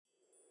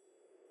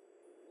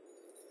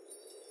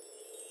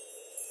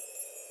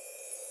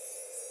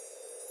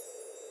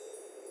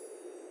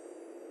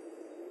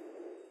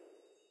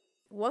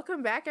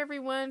welcome back,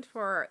 everyone,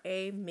 for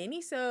a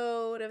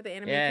Minisode of the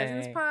Anime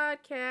Cousins Yay.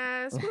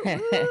 podcast. Woo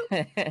woo!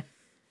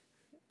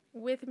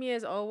 With me,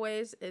 as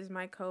always, is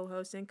my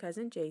co-host and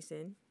cousin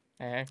Jason,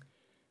 Hey.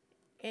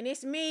 and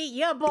it's me,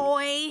 your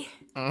boy.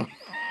 I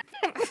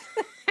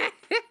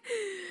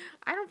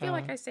don't feel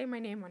like I say my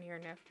name on here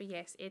enough, but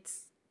yes,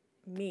 it's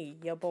me,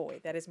 your boy.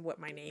 That is what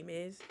my name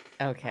is.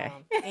 Okay.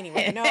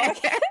 Anyway, no.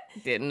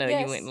 Didn't know you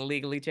went Yes. and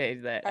legally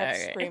changed that. I'm All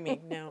right.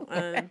 screaming. No.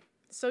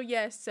 So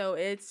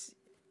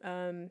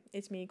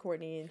it's me,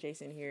 Courtney, and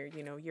Jason here.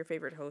 You know, your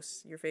favorite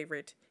hosts, your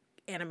favorite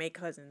anime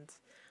cousins.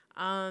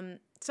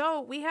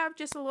 So we have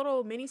just a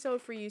little mini-sode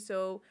for you.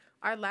 So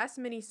our last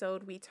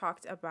mini-sode, we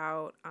talked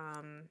about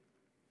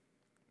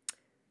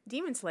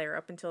Demon Slayer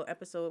up until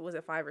episode, was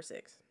it 5 or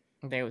 6?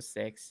 There was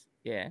 6.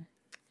 Yeah.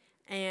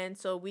 And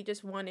so we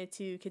just wanted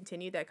to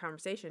continue that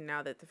conversation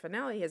now that the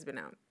finale has been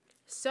out.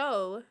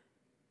 So,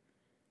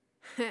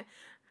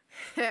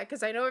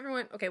 because I know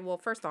everyone. Okay, well,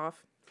 first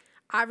off,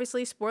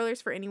 obviously,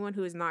 spoilers for anyone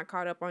who is not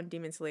caught up on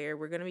Demon Slayer.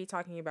 We're going to be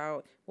talking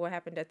about what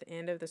happened at the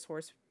end of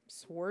the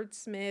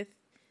Swordsmith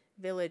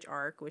Village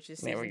arc, which is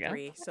season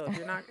 3. So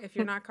if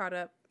you're not caught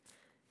up,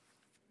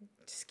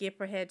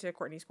 skip ahead to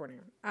Courtney's Corner.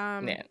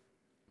 Yeah.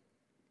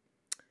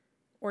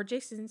 Or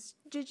Jason's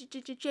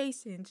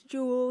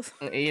Jules.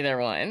 Either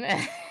one.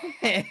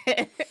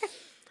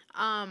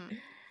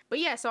 But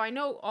yeah, so I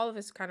know all of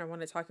us kind of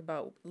want to talk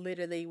about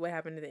literally what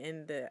happened at the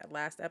end of the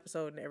last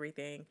episode and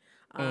everything.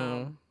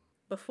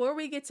 Before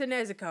we get to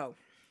Nezuko.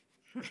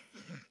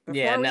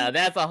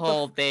 That's a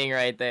whole thing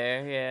right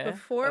there. Yeah.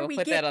 Before we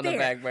put get that on there. the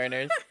back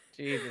burners.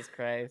 Jesus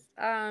Christ.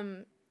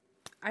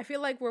 I feel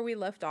like where we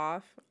left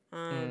off,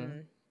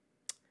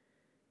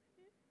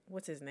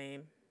 what's his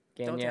name?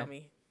 Genya. Don't tell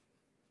me.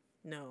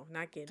 No,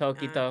 not Genya.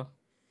 Tokito.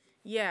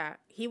 Yeah,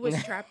 he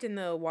was trapped in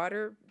the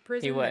water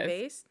prison, the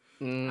base.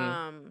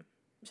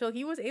 So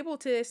he was able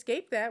to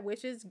escape that,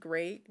 which is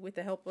great, with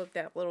the help of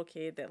that little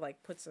kid that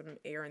like put some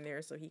air in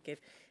there so he could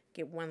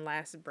get one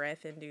last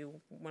breath and do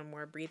one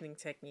more breathing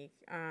technique.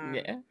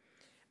 That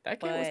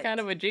kid was kind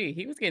of a G.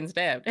 He was getting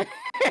stabbed.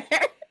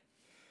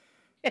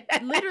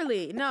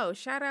 Literally, no.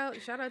 Shout out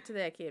to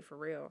that kid for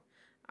real.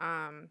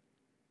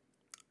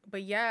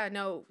 But yeah,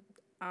 no.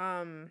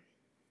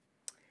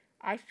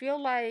 I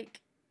feel like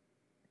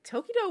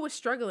Tokito was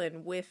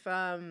struggling with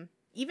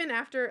even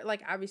after,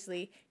 like,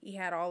 obviously he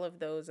had all of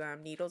those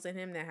needles in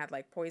him that had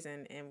like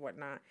poison and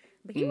whatnot,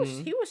 but he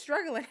was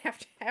struggling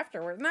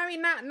afterwards. I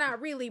mean,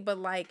 not really, but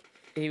like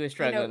he was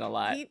struggling a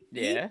lot.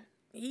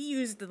 He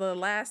used the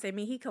last. I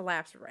mean, he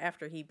collapsed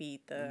after he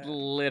beat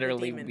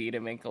literally the beat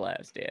him and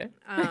collapsed. Yeah.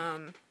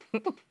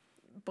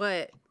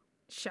 But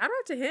shout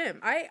out to him.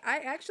 I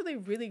actually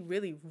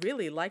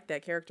really like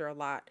that character a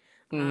lot.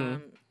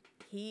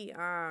 He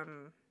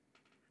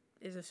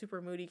is a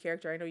super moody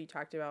character. I know you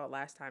talked about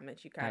last time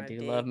that you kind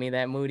of love me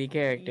that moody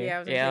character. Yeah, I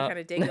was gonna say, kind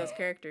of dig those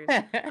characters.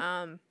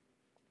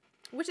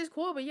 Which is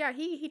cool, but yeah,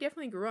 he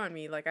definitely grew on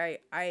me. Like I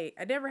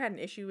never had an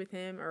issue with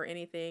him or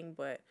anything,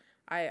 but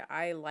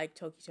I like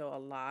Tokito a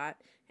lot,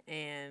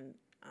 and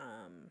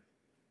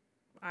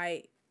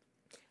I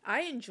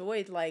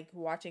enjoyed like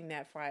watching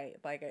that fight,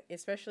 like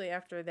especially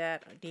after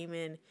that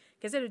demon,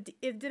 because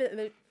it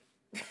did.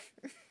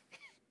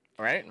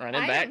 Right,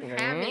 running back. I am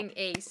having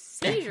a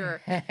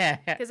seizure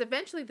because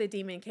eventually the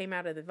demon came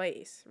out of the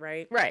vase,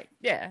 right? Right,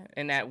 yeah,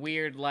 and that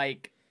weird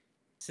like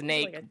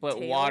snake like but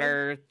tail?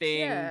 Water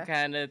thing,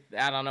 kind of.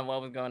 I don't know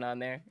what was going on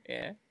there.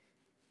 Yeah.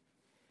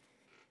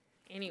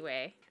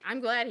 Anyway,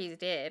 I'm glad he's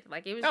dead.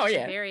 Like, it was just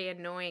a very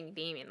annoying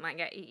demon. Like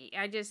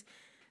I just,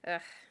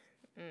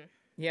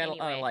 He had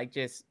a like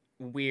just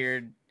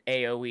weird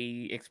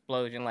AOE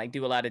explosion, like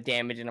do a lot of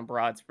damage in a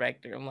broad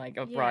spectrum, like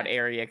a broad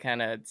area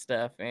kind of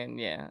stuff, and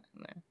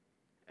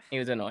he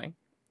was annoying.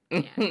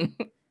 Yeah.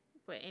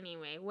 But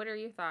anyway, what are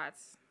your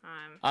thoughts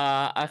on?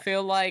 I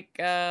feel like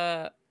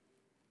I'm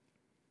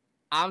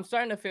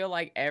starting to feel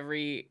like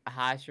every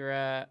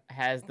Hashira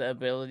has the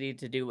ability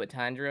to do what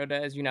Tanjiro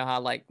does. You know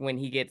how like when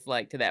he gets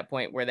like to that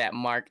point where that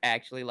mark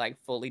actually like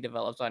fully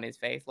develops on his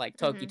face, like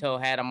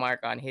Tokito had a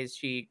mark on his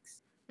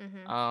cheeks.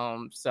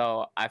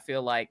 So I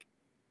feel like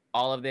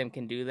all of them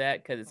can do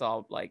that because it's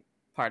all like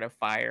part of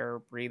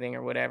fire breathing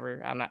or whatever.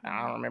 I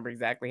don't remember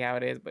exactly how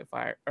it is, but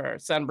fire or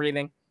sun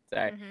breathing.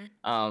 Sorry.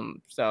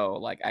 So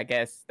like I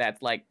guess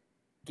that's like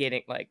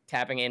getting like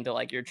tapping into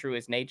like your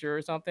truest nature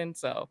or something.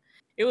 So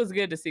it was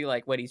good to see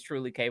like what he's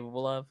truly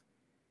capable of.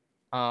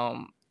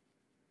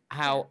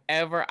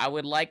 However, I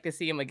would like to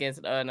see him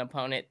against an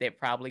opponent that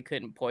probably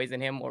couldn't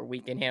poison him or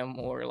weaken him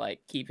or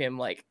like keep him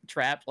like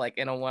trapped like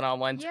in a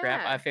one-on-one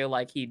scrap. I feel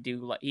like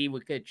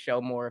could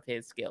show more of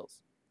his skills.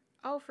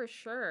 Oh, for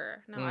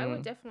sure. No, I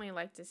would definitely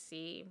like to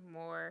see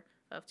more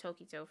of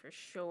Tokito for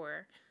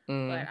sure.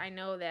 But I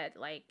know that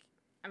like,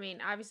 I mean,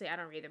 obviously I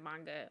don't read the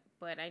manga,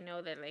 but I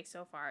know that like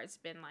so far it's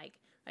been like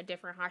a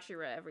different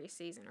Hashira every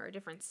season or a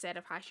different set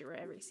of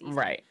Hashira every season.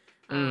 Right.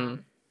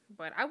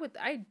 But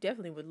I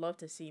definitely would love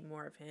to see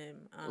more of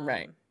him.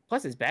 Right.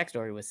 Plus his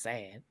backstory was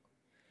sad.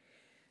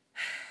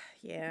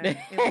 Yeah,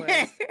 it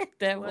was. It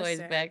That was boy's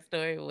sad.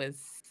 backstory was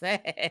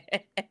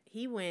sad.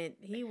 He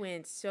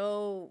went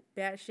so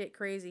batshit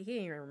crazy. He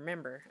didn't even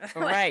remember.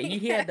 Right, he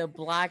Like, had to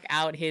block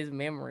out his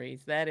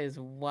memories. That is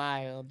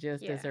wild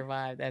just to yeah,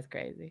 survive. That's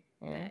crazy.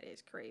 Yeah. that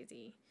is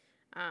crazy.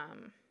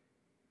 Um,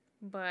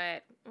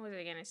 but what was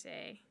I gonna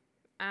say?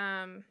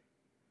 Um,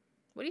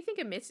 what do you think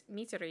of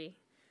Mitsuri?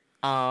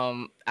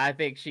 I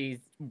think she's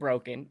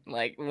broken.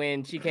 Like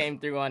when she came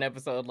through on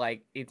episode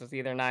like it was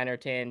either 9 or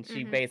 10,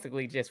 she Mhm.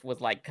 basically just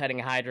was like cutting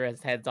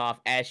Hydra's heads off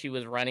as she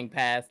was running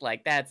past.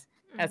 Like that's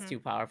Mhm. too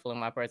powerful in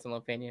my personal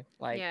opinion.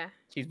 Like Yeah.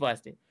 she's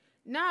busted.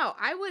 No,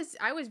 I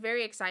was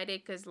very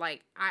excited because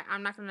like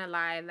I'm not gonna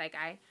lie, like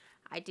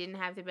I didn't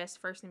have the best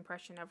first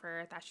impression of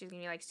her. I thought she was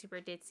gonna be like super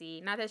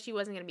ditzy. Not that she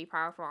wasn't gonna be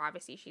powerful.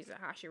 Obviously, she's a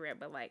Hashira,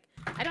 but like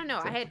I don't know.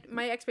 I had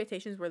my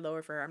expectations were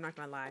lower for her. I'm not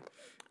gonna lie.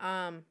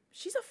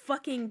 She's a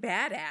fucking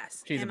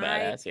badass, She's a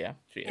badass. Yeah,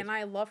 she is. and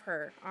I love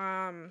her.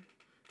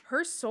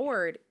 Her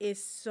sword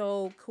is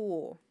so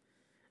cool.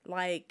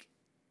 Like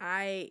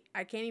I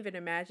can't even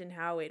imagine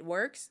how it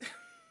works.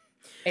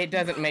 It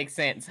doesn't make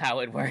sense how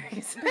it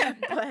works.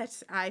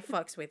 But I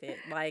fucks with it.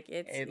 Like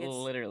It it's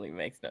literally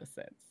makes no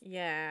sense.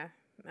 yeah.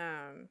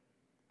 Um,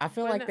 I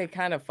feel but like no, they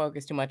kind of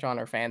focused too much on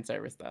her fan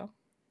service though.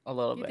 A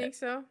little you bit. think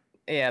so?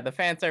 Yeah, the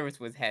fan service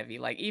was heavy.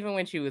 Like even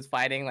when she was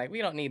fighting, like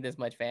we don't need this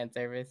much fan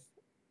service.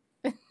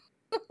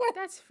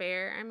 That's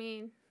fair. I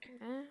mean,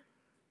 eh.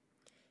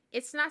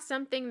 It's not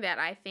something that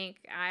I think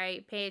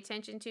I pay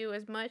attention to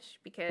as much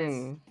because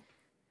Mm.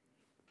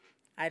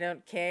 I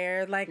don't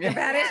care like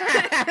about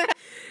it.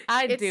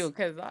 I do It's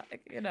because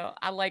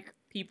I like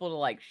people to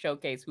like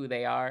showcase who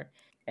they are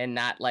and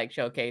not like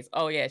showcase.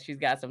 Oh yeah, she's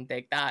got some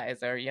thick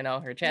thighs or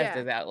her chest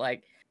yeah. is out.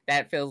 Like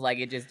that feels like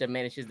it just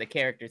diminishes the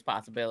character's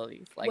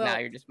possibilities. Like now Well,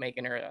 you're just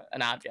making her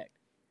an object.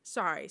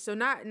 sorry. So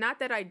not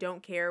that I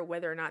don't care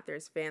whether or not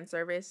there's fan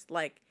service.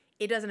 Like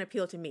it doesn't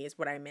appeal to me is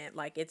what I meant.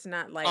 Like it's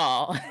not like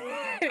Oh,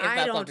 it's I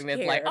not don't something that's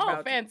like, care oh,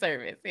 about fan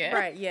service. Yeah.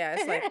 right, yeah.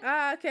 It's like,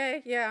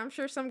 okay, yeah, I'm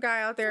sure some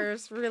guy out there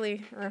is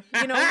really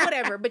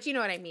whatever, but you know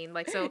what I mean.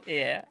 Like so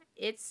Yeah.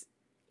 it's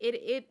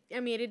it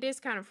I mean it is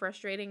kind of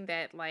frustrating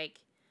that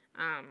like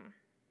um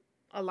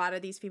a lot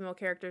of these female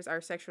characters are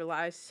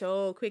sexualized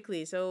so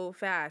quickly, so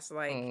fast.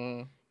 Like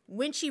Mm.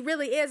 when she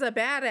really is a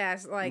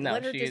badass, like No,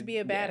 let her just be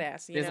a yeah.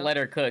 badass, Just let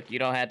her cook. You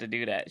don't have to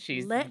do that.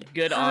 She's Let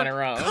good on her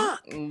her own. cook.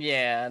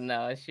 Yeah,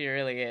 no, she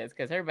really is.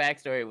 Because her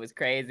backstory was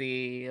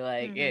crazy.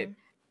 Like, Mm-hmm.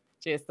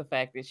 just the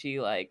fact that she,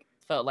 like,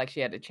 felt like she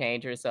had to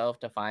change herself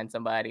to find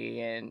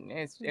somebody. And it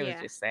was Yeah.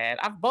 just sad.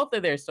 Both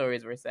of their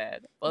stories were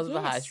sad. Both of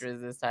the Yes.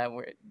 Hashiras this time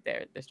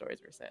their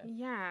stories were sad.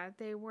 Yeah,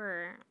 they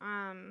were.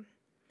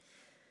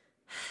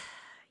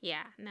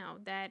 Yeah, no,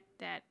 that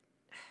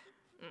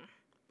mm.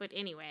 But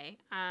anyway,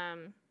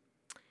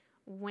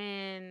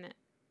 when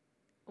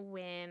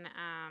when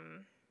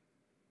um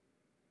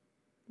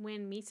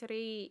when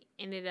Misari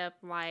ended up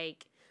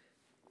like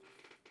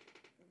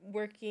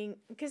working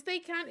because they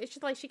kind of it's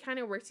just like she kind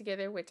of worked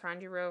together with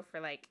Tanjiro for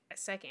like a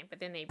second, but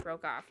then they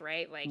broke off,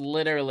 right? Like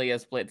Literally a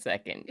split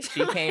second.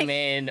 She came like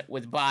in,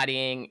 was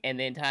bodying, and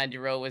then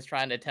Tanjiro was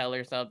trying to tell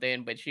her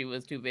something, but she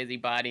was too busy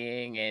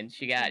bodying and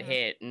she got mhm,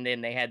 hit. And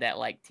then they had that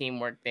like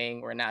teamwork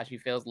thing where now she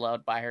feels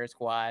loved by her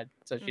squad.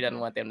 So she doesn't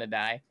mhm, want them to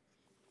die.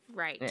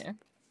 right. Yeah.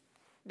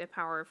 The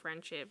power of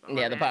friendship, all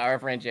Yeah, the that. power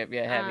of friendship.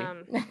 Yeah,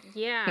 heavy.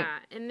 Yeah,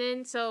 and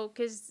then so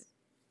because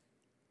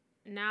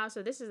now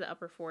so this is the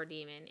upper four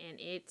demon, and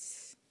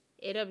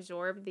it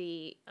absorbed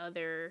the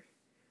other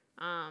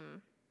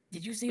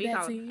Did you what see do you that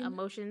call it? scene?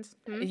 Emotions.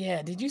 Hmm?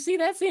 Yeah, did you see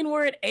that scene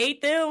where it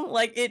ate them?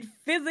 Like it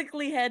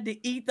physically had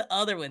to eat the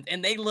other ones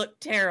and they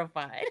looked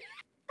terrified.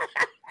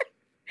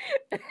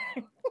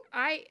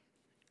 I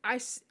I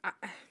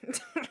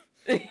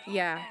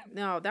yeah,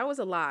 no, that was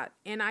a lot,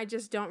 and I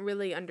just don't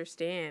really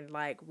understand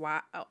like why.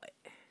 Oh,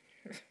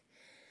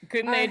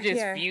 Couldn't they just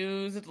yeah,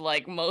 fuse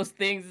like most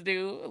things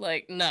do?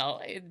 Like, no,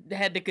 it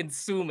had to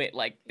consume it,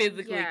 like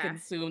physically yeah,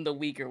 consume the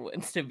weaker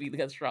ones to be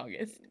the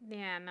strongest.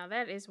 yeah. No,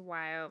 that is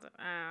wild.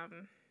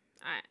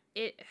 I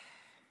it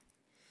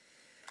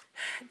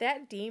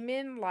that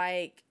demon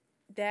like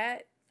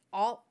that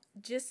all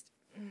just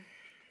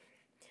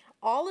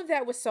all of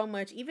that was so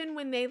much. Even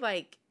when they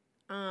like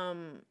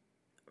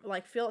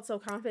felt so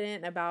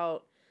confident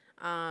about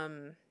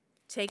um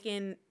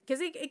taking because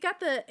it got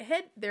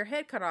their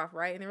head cut off,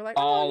 right, and they were like,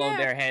 oh All of yeah,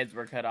 their heads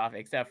were cut off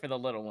except for the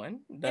little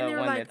one, and the they were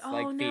one like, that's oh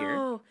like fear.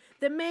 no,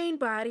 the main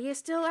body is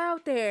still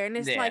out there, and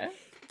it's like Yeah.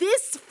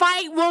 this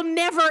fight will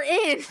never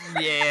end.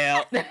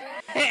 Yeah.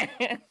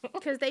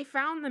 Because they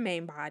found the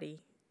main body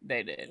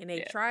They did. and they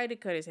Yeah. tried to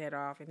cut his head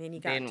off, and then he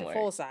got Didn't to work.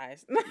 full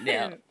size.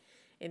 Yeah.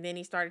 And then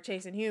he started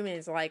chasing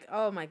humans. Like,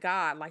 oh my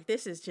god, like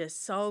this is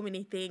just so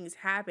many things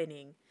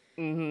happening.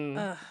 Mm-hmm.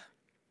 Ugh.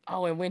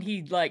 Oh, and when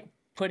he like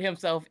put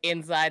himself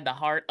inside the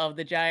heart of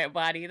the giant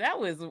body, that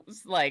was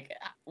like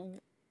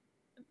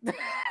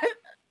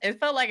it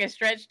felt like a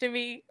stretch to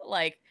me.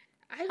 Like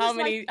I How was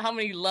like,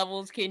 many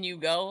levels can you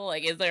go?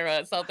 Like, is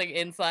there something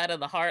inside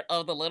of the heart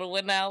of the little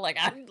one now? Like,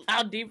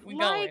 how deep we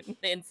like, going?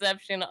 The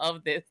inception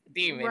of this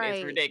demon is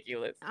right.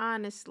 ridiculous.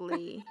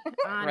 Honestly,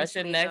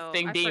 Russian though,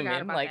 nesting I forgot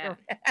demon, about like.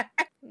 that.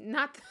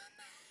 Not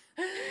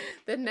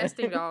the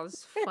nesting doll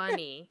is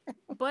funny,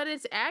 but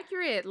it's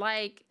accurate.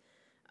 Like,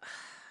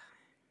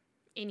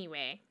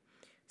 anyway,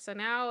 so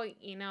now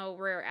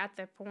we're at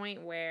the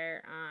point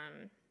where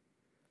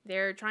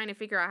they're trying to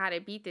figure out how to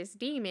beat this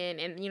demon,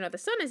 and the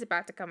sun is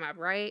about to come up,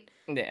 right?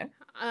 Yeah.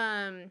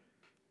 Um.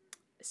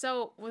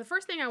 So, well, the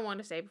first thing I want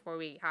to say before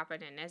we hop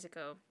into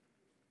Nezuko,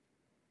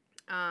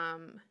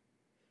 um,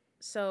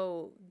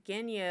 so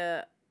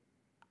Genya,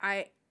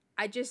 I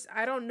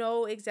I don't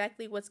know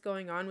exactly what's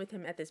going on with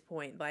him at this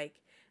point.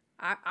 Like,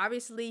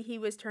 obviously he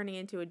was turning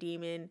into a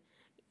demon.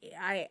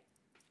 I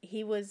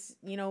He was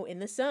in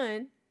the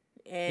sun,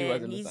 He was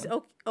and in the he's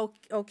sun.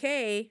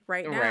 okay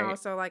right now. Right.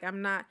 So like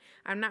I'm not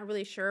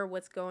really sure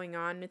what's going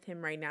on with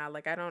him right now.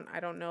 Like I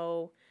don't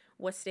know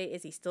what state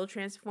is he still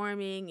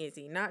transforming? Is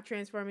he not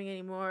transforming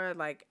anymore?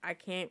 Like I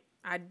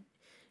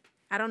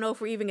don't know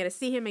if we're even gonna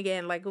see him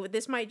again. Like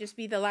this might just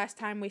be the last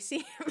time we see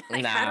him. Like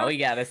I Nah, don't we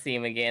gotta see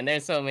him again.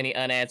 There's so many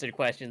unanswered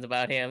questions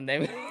about him.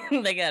 They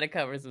they gotta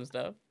cover some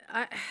stuff.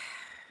 I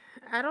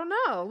I don't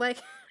know. Like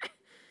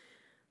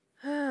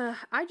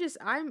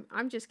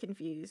I'm just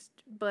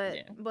confused. But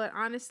Yeah.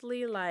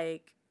 honestly,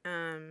 like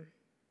I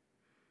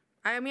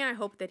mean I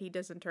hope that he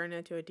doesn't turn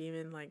into a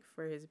demon, like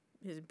for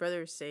his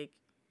brother's sake,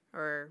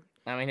 or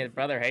I mean, his if he,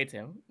 brother hates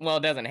him.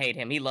 Well, doesn't hate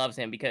him. He loves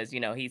him because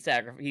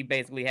he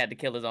basically had to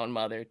kill his own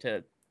mother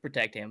to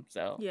protect him.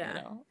 So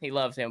yeah. he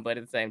loves him, but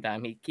at the same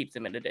time, he keeps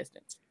him in the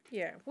distance.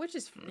 Yeah, which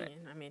is, Yeah.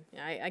 I mean,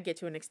 I get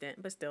to an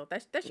extent, but still,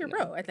 that's your Yeah.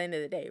 bro at the end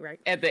of the day, right?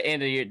 At the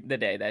end of the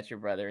day, that's your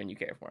brother, and you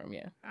care for him.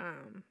 Yeah.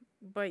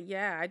 But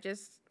yeah, I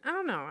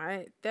don't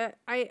know.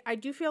 I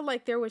do feel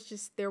like there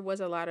was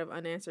a lot of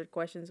unanswered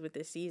questions with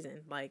this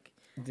season, like,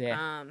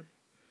 Yeah.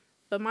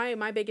 but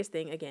my biggest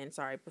thing, again,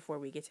 sorry, before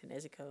we get to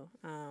Nezuko,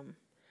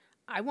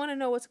 I want to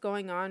know what's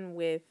going on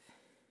with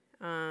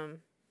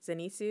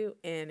Zenitsu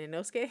and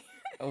Inosuke.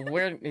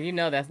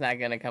 That's not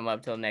gonna come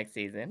up till next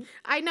season.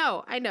 I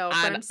know, but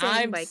And I'm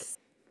saying, like,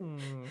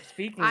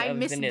 speaking I of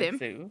missed them.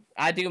 Zenitsu,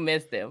 I do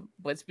miss them.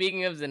 But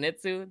speaking of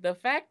Zenitsu, the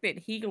fact that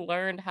he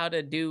learned how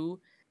to do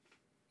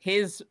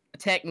his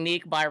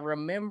technique by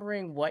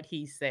remembering what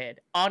he said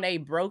on a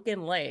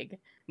broken leg,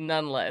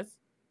 nonetheless,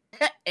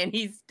 and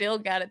he still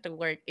got it to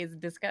work is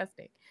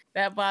disgusting.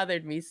 That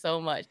bothered me so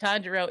much.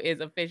 Tanjiro is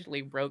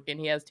officially broken.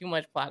 He has too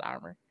much plot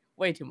armor.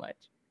 Way too much.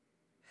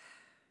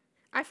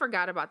 I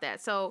forgot about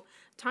that. So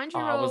Oh,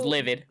 I was Tanjiro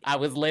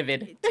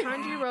livid.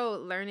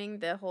 Tanjiro learning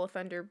the whole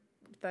thunder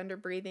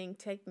breathing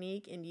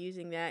technique and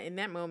using that in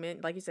that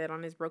moment, like you said,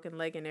 on his broken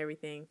leg and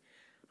everything.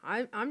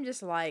 I'm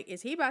just like,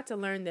 is he about to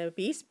learn the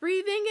beast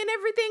breathing and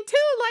everything too?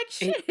 Like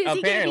shit, is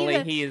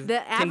Apparently, he can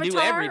gonna be the do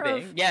avatar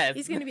everything. of? Yes,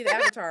 He's gonna be the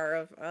avatar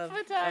of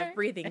Avatar.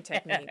 breathing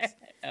techniques.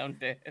 I'm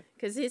dead.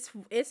 Because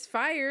it's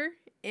fire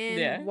and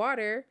Yeah.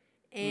 water,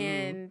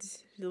 and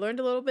he learned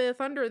a little bit of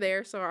thunder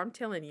there. So I'm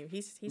telling you,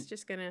 he's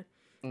just gonna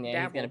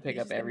Yeah, he's gonna pick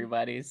up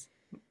everybody's.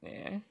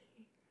 Yeah.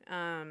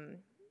 I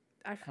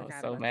I was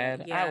forgot so about mad.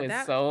 that. Yeah, I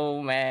was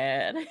so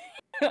mad.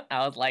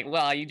 I was like,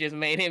 well, you just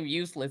made him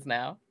useless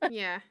now.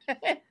 Yeah.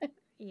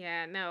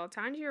 Yeah, no,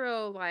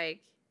 Tanjiro,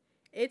 like,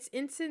 it's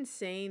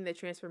insane the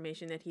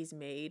transformation that he's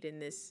made in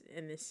this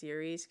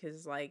series,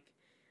 because like,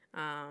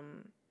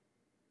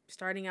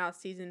 starting out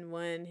season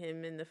 1,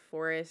 him in the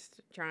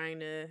forest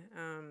trying to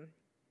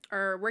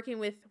or working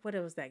with, what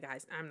was that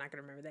guy's? I'm not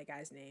gonna remember that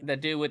guy's name. The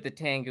dude with the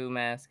Tengu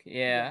mask,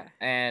 yeah,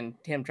 and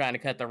him trying to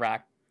cut the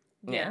rock.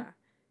 Yeah.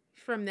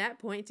 From that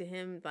point to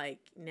him, like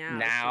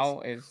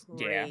Now it's is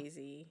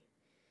crazy.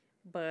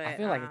 But I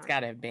feel like it's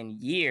gotta have been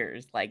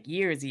years, like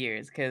years,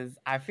 because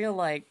I feel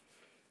like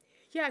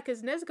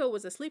because Nezuko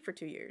was asleep for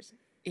 2 years.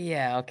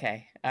 Yeah,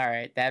 okay, all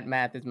right, that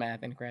math is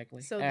math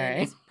incorrectly. So all then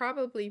right. It's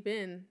probably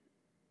been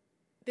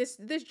this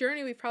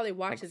journey we've probably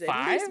watched Like is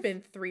at least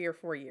been 3 or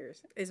 4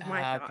 years. Is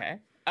my thought. Okay,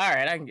 all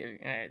right, I can give you.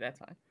 All right, that's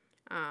fine.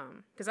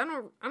 Because I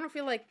don't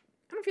feel like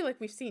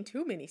we've seen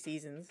too many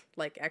seasons,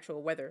 like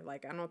actual weather.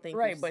 Like I don't think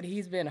Right, but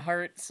he's been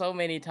hurt so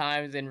many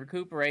times, and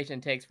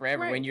recuperation takes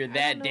forever when you're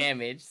that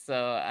damaged. So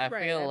I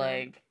feel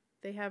like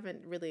they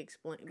haven't really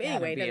explained. But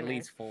gotta anyway, be at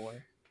least 4.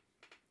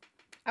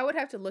 I would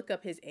have to look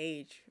up his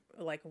age,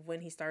 like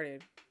when he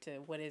started to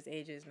what his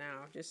age is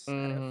now, just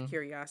out of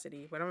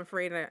curiosity. But I'm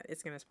afraid that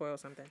it's gonna spoil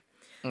something.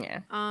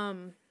 Yeah.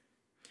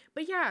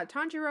 But yeah,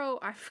 Tanjiro,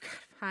 I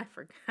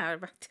forgot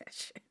about that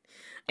shit.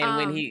 And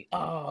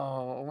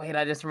when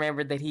I just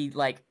remembered that he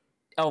like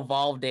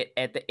evolved it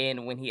at the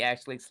end when he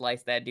actually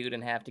sliced that dude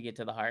in half to get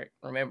to the heart.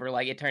 Remember,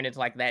 like it turned into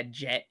like that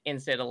jet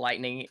instead of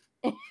lightning.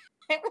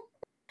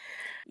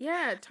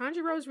 Yeah,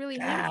 Tanjiro's really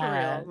him for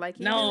real. Like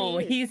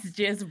he's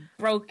just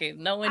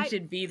broken. No one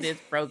should be this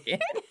broken.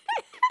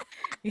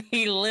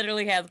 He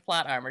literally has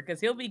plot armor because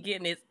he'll be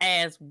getting his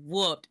ass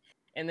whooped,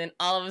 and then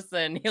all of a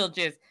sudden he'll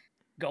just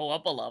go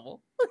up a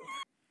level.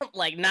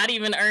 Like not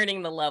even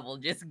earning the level,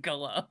 just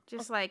go up.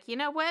 Just like, you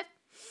know what?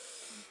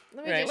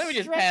 Let me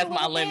just stretch pass a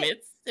my little bit.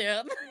 limits.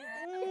 Yeah.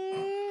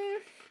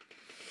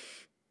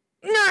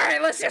 All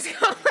right, let's just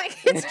go. Like,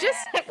 it's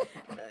just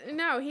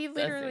no. He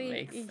Doesn't literally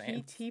make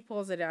sense. he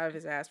pulls it out of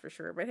his ass for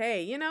sure. But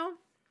hey,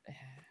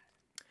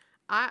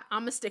 I'm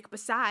gonna stick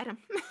beside him.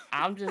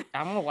 I'm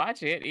gonna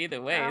watch it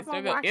either way. I'm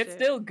gonna watch It's it.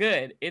 still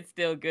good. It's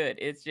still good.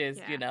 It's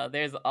just, Yeah,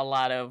 there's a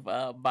lot of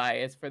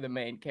bias for the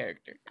main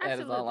character. That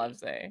is all I'm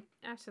absolutely, saying.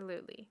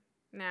 absolutely.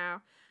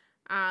 Now,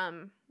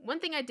 one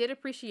thing I did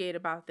appreciate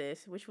about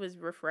this, which was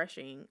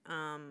refreshing,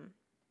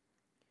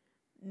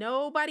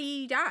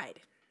 nobody died.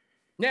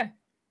 Yeah.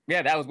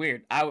 Yeah, that was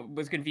weird. I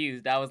was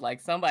confused. I was like,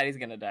 somebody's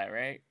gonna die,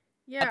 right? I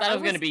Yeah, thought it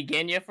was gonna be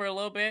Genya for a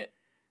little bit.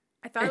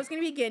 I thought it was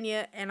gonna be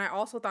Genya, and I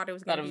also thought it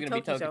was Thought gonna it was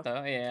be gonna be Tokito.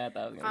 Tokito. Yeah, I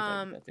thought it was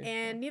gonna be Tokito too. Yeah.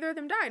 And neither of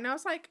them died, and I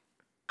was like,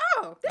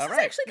 oh, this All is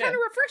right. actually kind Yeah.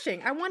 of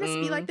refreshing. I want us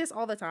to be like this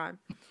all the time.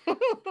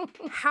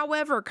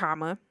 However,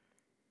 I'm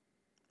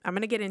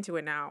gonna get into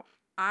it now.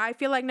 I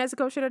feel like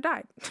Nezuko should have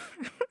died.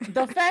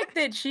 The fact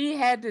that she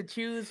had to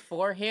choose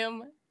for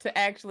him to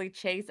actually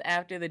chase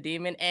after the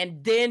demon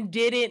and then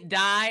didn't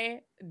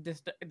die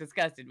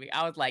disgusted me.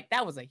 I was like,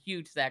 that was a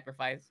huge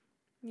sacrifice.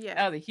 Yeah.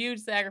 That was a huge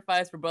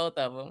sacrifice for both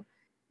of them.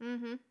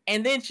 Mm-hmm.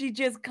 And then she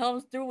just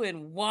comes through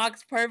and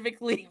walks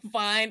perfectly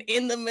fine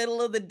in the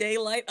middle of the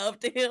daylight up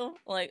to him.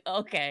 Like,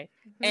 okay.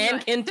 And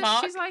Like, can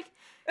talk. She's like,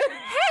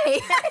 hey,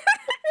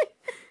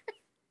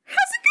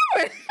 how's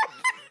it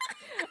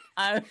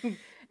going?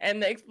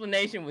 And the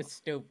explanation was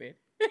stupid.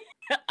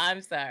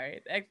 I'm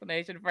sorry. The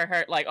explanation for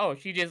her, like, oh,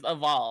 she just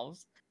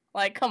evolves.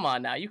 Like, come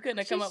on now. You couldn't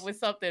have come up with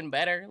something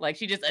better. Like,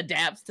 she just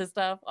adapts to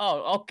stuff.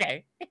 Oh,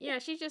 okay. Yeah,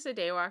 she's just a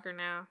daywalker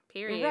now.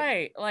 Period.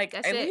 Right. Like,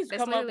 That's at it. least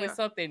That's come up literally with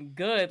something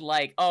good.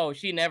 Like, oh,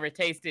 she never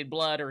tasted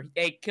blood or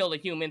killed a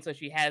human, so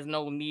she has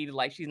no need.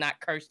 Like, she's not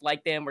cursed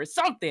like them or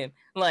something.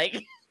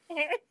 Like,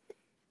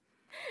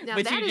 now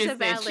but that you is a just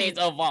said she's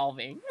valid.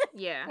 evolving.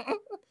 Yeah.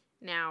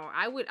 Now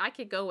I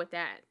could go with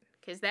that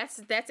because that's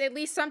at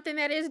least something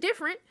that is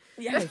different.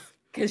 Yes,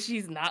 because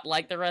she's not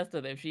like the rest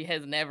of them. She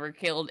has never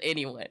killed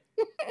anyone.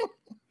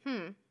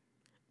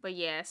 But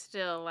yeah,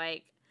 still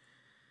like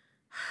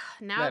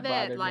now That that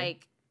bothered me.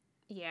 like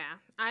yeah,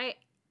 I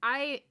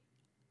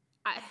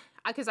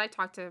because I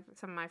talked to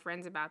some of my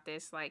friends about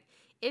this. Like,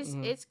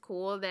 it's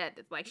cool that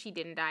like she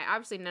didn't die.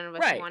 Obviously, none of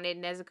us Right.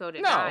 wanted Nezuko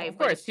to No, die. of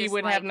But course it's she just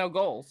would like, have no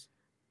goals.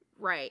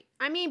 right.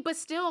 I mean, but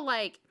still,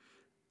 like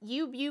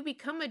you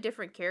become a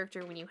different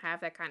character when you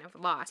have that kind of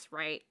loss,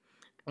 right?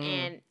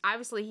 And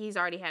obviously, he's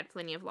already had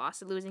plenty of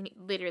loss, losing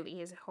literally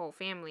his whole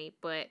family.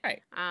 But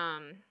Right.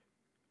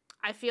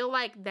 I feel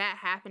like that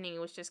happening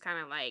was just kind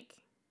of like,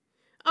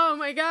 oh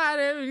my god,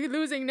 I'm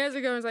losing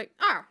Nezuko. It's like,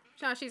 oh,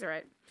 she's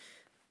alright.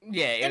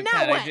 Yeah, it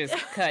kind of just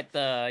cut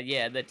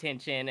the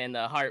tension and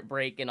the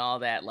heartbreak and all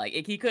that. Like,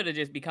 he could have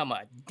just become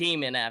a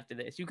demon after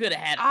this. You could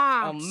have had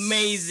an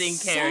amazing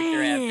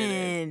character after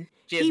this.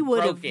 Just he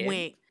would have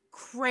went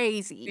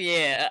crazy.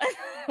 Yeah,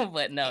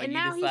 but no, and you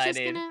now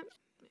decided.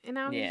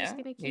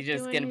 He's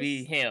just gonna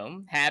be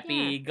him,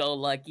 happy, go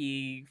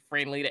lucky,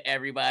 friendly to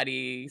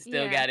everybody.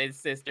 Still got his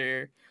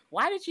sister.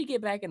 Why did she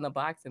get back in the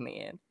box in the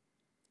end?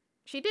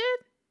 She did.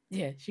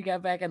 Yeah, she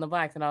got back in the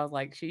box, and I was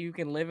like, you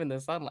can live in the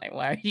sunlight.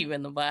 Why are you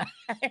in the box?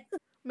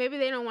 Maybe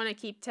they don't want to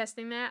keep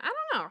testing that. I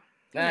don't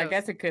know. I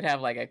guess it could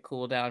have like a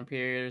cooldown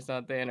period or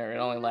something, or it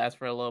only lasts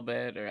for a little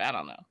bit, or I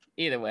don't know.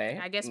 Either way.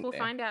 I guess we'll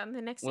find out in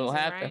the next season, We'll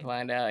have to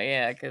find out,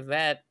 yeah, because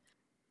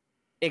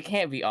it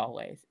can't be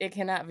always. It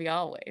cannot be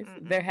always.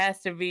 Mm-mm. There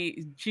has to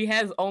be, she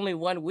has only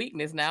one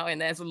weakness now, and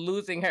that's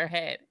losing her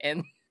head.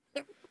 And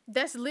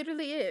that's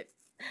literally it.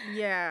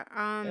 Yeah.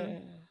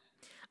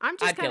 I'm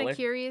just kind of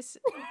curious.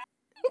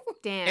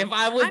 Damn. If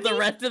I was the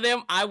rest of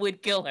them, I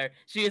would kill her.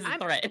 She is a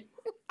threat.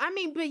 I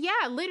mean, but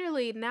yeah,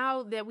 literally,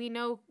 now that we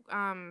know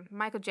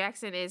Michael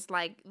Jackson is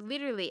like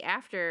literally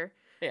after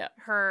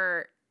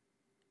her,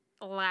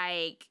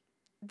 like,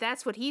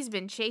 that's what he's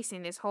been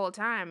chasing this whole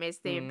time, is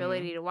the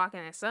ability to walk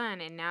in the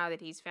sun. And now that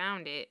he's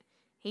found it,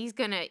 he's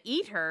gonna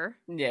eat her.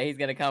 Yeah, he's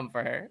gonna come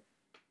for her.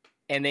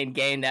 And then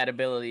gain that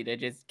ability to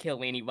just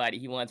kill anybody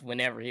he wants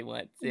whenever he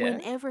wants. Yeah.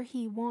 Whenever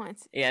he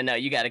wants. Yeah, no,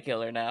 you gotta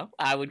kill her now.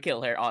 I would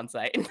kill her on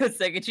site the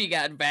second she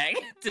got back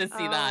to see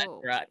the hot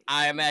rod.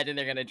 I imagine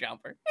they're gonna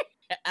jump her.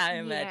 I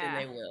imagine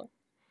they will.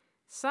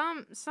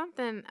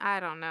 Something, I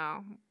don't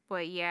know.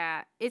 But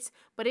yeah, it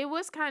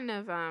was kind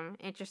of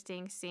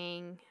interesting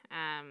seeing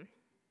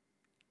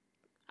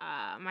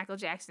Michael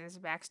Jackson's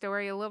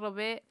backstory a little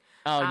bit.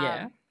 Oh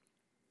yeah.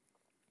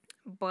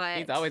 But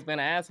he's always been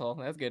an asshole.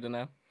 That's good to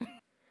know.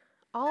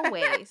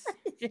 Always.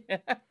 Yeah.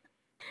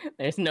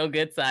 There's no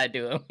good side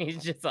to him.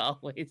 He's just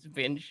always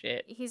been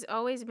shit. He's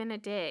always been a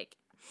dick.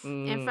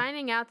 And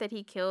finding out that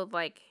he killed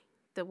like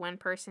the one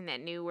person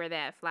that knew where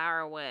that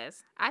flower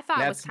was, I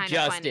thought was kind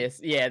of funny.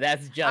 Yeah,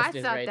 that's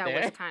justice. I thought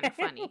that was kind of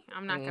funny.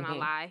 I'm not gonna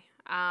lie.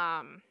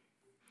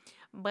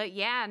 But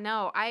yeah,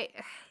 no, I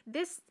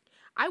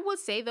would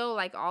say though,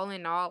 like all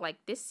in all, like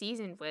this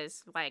season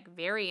was like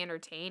very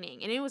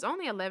entertaining, and it was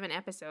only 11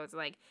 episodes.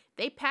 Like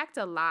they packed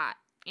a lot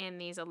in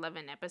these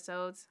 11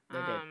 episodes.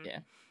 Okay, yeah.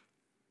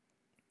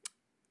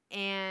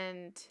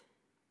 And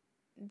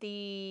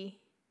the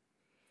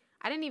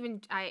I didn't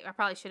even I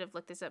probably should have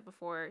looked this up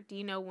before. Do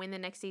you know when the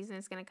next season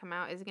is gonna come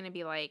out? Is it gonna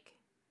be like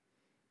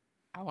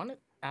I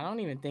don't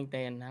even think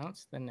they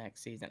announced the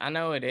next season. I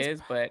know it it's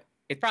is, but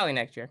it's probably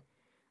next year.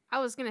 I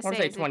was gonna I want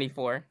say to say is it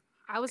 24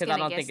 I was because I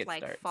gonna don't think guess it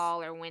like starts.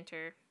 fall or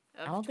winter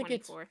I of don't think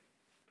it's 24.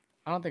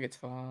 I don't think it's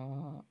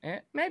fall.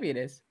 Maybe it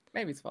is.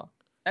 Maybe it's fall.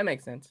 That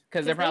makes sense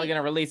because they're Because probably they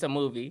gonna release a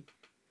movie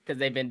because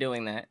they've been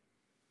doing that,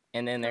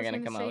 and then I they're was gonna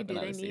gonna come out say, with do they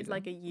another need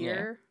like season. a Yeah,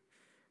 year?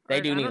 they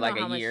Or do I need don't know like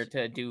a how year much.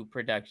 to do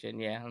production.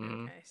 Yeah.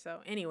 Okay,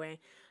 so anyway,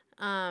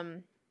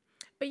 um,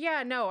 but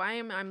yeah, no,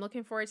 I'm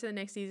looking forward to the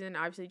next season.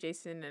 Obviously,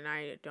 Jason and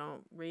I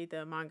don't read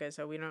the manga,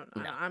 so we don't.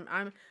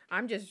 No.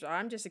 I'm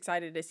just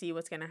excited to see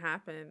what's gonna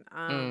happen.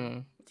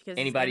 Because it's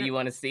Anybody gonna. you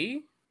want to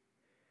see?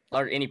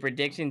 Or any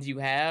predictions you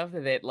have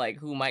that like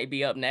who might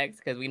be up next?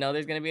 Because we know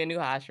there's gonna be a new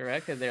Hashira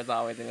because there's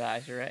always a new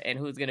Hashira, and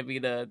who's gonna be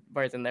the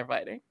person they're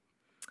fighting?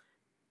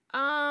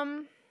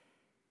 Um,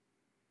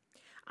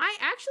 I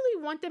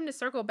actually want them to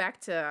circle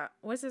back to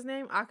what's his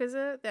name,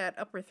 Akaza, that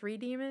upper three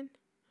demon,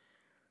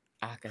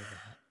 Akaza.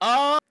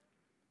 the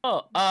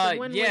one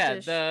with Yeah,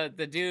 the.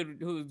 the dude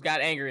who's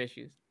got anger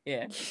issues.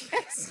 Yeah.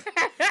 Yes.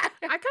 I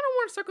kind of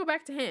want to circle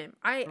back to him.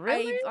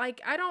 Really?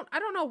 I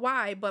don't know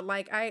why, but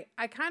like I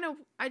kind of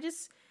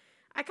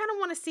I kind of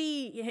want to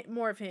see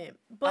more of him.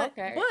 But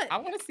Okay. I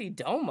want to see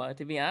Doma.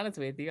 To be honest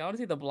with you, I want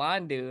to see the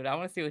blonde dude. I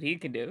want to see what he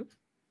can do.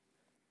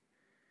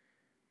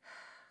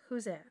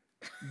 who's that?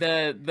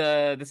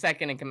 The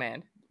second in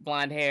command,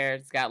 blonde hair.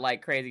 It's got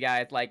like crazy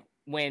eyes. Like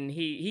when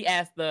he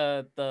asked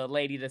the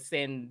lady to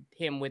send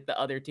him with the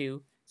other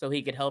two so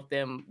he could help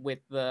them with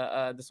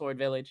the Sword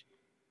Village.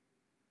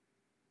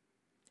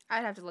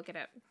 I'd have to look it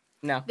up.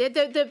 No.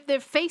 The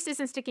face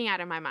isn't sticking out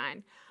in my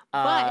mind,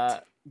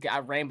 but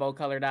Got rainbow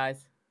colored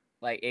eyes.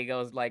 Like it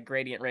goes like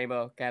gradient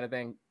rainbow kind of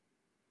thing.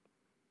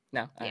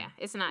 No. yeah,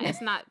 it's not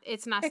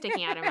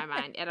sticking out in my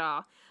mind at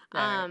all.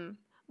 Right.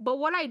 But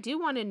what I do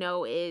want to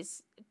know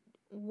is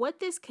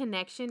what this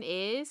connection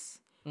is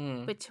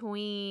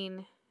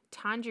between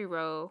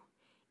Tanjiro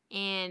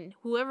and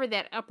whoever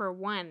that upper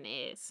one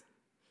is.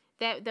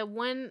 That the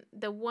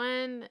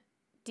one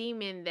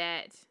demon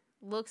that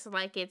looks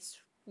like it's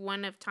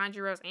one of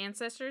Tanjiro's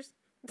ancestors.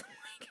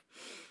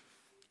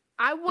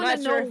 I want to I'm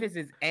not know sure if it's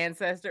his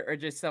ancestor or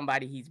just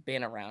somebody he's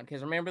been around.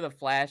 Because remember the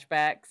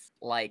flashbacks?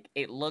 Like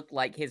it looked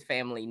like his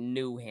family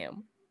knew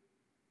him,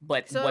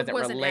 but so it wasn't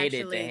wasn't related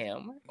to actually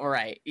him.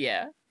 Right?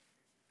 Yeah.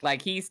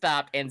 Like he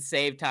stopped and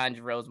saved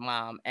Tanjiro's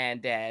mom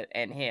and dad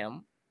and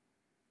him,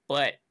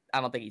 but I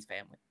don't think he's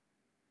family.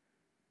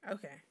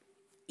 okay.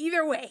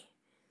 Either way,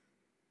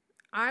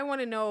 I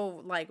want to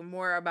know like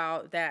more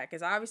about that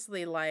because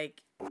obviously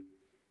like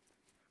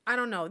I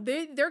don't know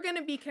they're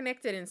gonna be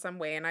connected in some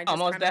way and I just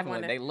Almost kind of definitely.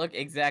 want to They look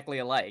exactly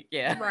alike.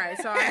 Yeah. right.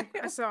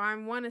 So I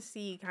want to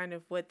see kind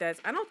of what that's.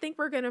 I don't think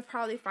we're gonna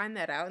probably find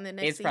that out in the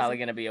next It's season. probably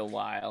gonna be a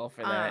while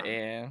for that.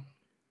 Yeah.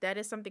 That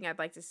is something I'd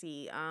like to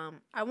see.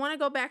 I want to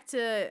go back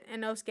to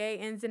Inosuke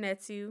and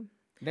Zenitsu.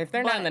 If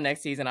they're not in the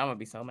next season, I'm gonna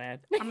be so mad.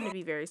 I'm gonna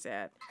be very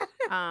sad.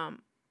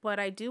 But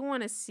I do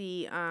want to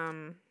see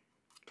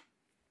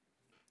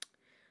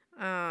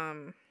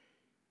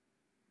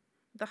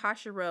the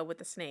Hashira with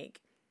the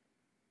snake.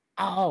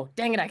 Oh,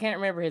 dang it, I can't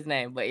remember his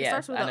name, but It yes,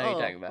 starts with I a know who you're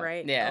O, talking about.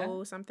 right? Yeah.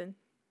 O something.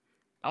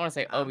 I want to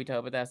say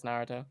Obito, but that's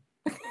Naruto.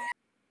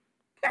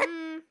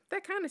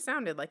 That kind of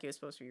sounded like it was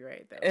supposed to be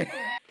right though.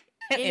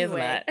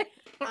 Anyway,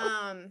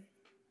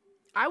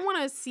 I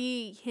want to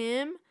see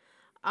him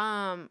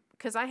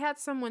because I had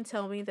someone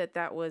tell me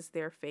that was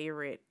their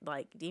favorite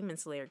like Demon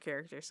Slayer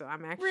character. So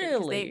I'm actually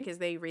really because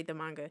they read the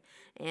manga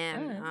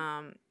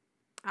and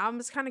I'm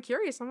just kind of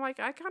curious. I'm like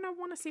I kind of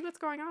want to see what's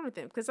going on with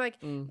him because like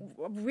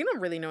we don't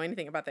really know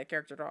anything about that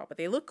character at all, but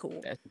they look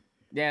cool.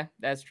 Yeah,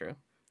 that's true.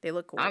 They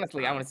look cool.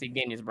 Honestly, I want to see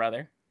Genya's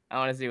brother. I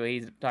want to see what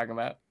he's talking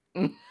about.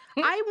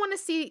 I want to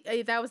see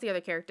that was the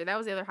other character. That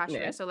was the other Hashira.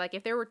 Yeah. So like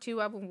if there were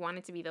two, I would want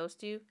it to be those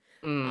two.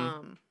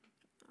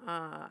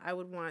 I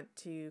would want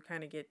to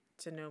kind of get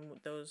to know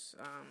those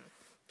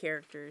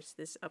characters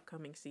this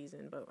upcoming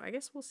season, but I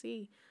guess we'll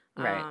see.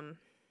 Right.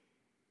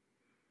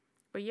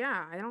 But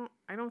yeah, I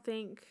don't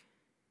think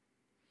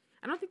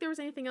there was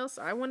anything else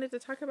I wanted to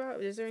talk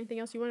about. Is there anything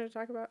else you wanted to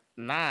talk about?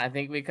 Nah, I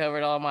think we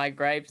covered all my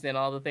gripes and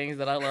all the things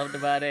that I loved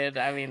about it.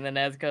 I mean, the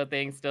Nezuko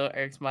thing still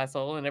irks my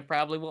soul, and it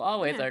probably will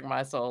always irk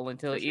my soul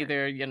until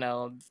either,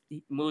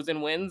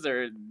 Muzan wins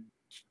or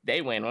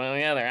they win, one or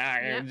the other.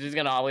 It's just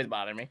going to always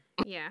bother me.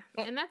 Yeah,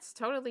 and that's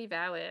totally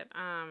valid.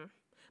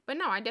 But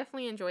no, I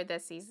definitely enjoyed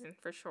that season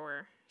for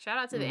sure. Shout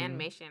out to the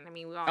animation. I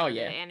mean, we all know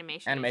the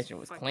animation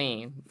was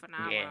clean.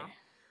 Phenomenal.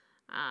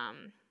 Yeah.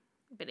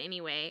 But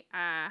anyway,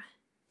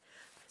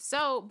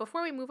 so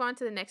before we move on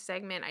to the next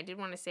segment, I did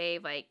want to say,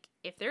 like,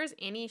 if there's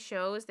any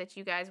shows that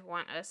you guys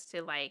want us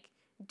to, like,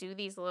 do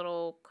these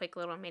quick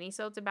little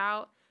minisodes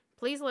about,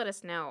 please let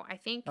us know. I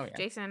think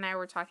Jason and I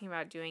were talking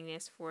about doing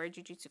this for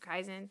Jujutsu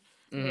Kaisen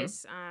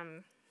this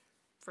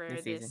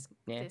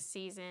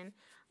season.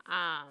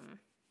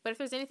 But if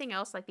there's anything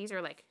else, like, these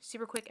are, like,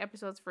 super quick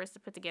episodes for us to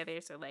put together.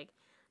 So, like,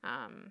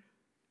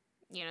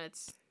 you know,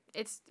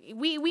 it's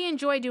we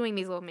enjoy doing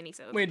these little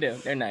minisodes. We do.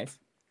 They're nice.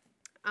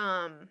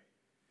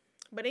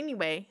 But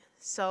anyway,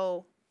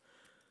 so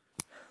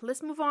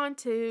let's move on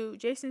to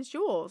Jason's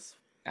Jewels.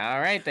 All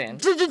right then.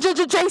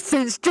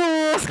 Jason's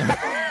Jewels.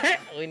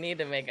 We need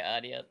to make an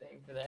audio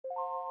thing for that.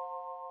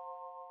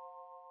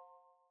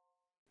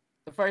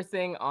 The first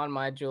thing on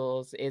my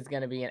jewels is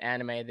gonna be an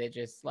anime that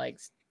just like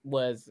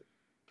was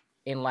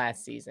in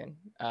last season,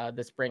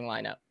 the spring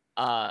lineup.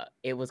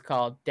 It was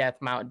called Death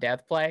Mount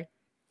Death Play,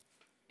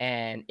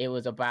 and it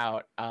was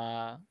about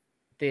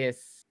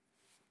this.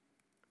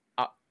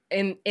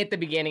 And at the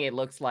beginning, it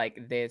looks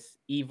like this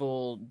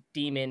evil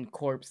demon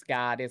corpse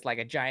god is like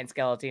a giant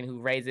skeleton who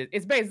raises.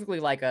 It's basically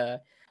like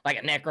a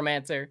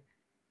necromancer.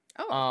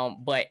 Oh.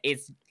 But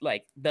it's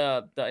like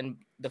the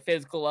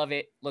physical of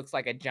it looks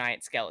like a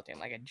giant skeleton,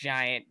 like a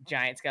giant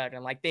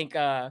skeleton. Like think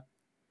Aaron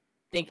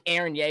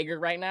Yeager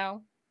right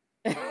now,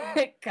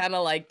 kind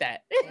of like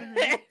that.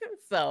 Mm-hmm.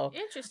 So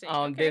interesting.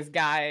 Okay. This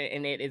guy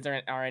and it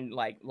are in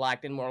like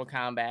locked in Mortal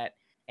Kombat,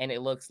 and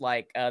it looks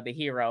like the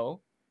hero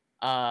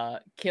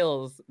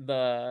kills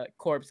the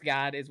corpse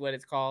god is what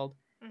it's called,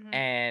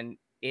 and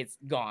it's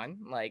gone.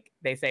 Like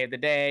they saved the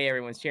day,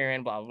 everyone's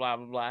cheering, blah blah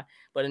blah blah.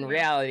 But in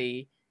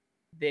reality,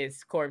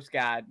 this corpse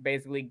god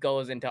basically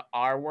goes into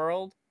our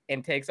world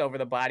and takes over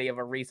the body of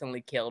a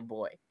recently killed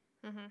boy.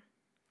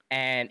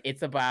 And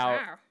it's about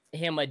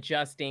him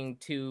adjusting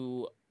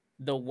to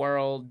the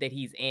world that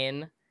he's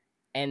in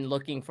and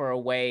looking for a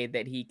way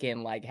that he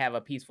can like have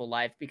a peaceful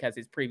life because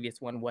his previous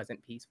one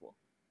wasn't peaceful.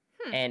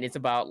 And it's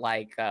about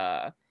like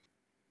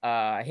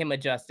him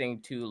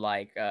adjusting to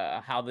like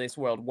how this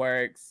world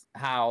works,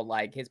 how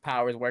like his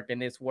powers work in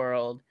this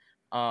world,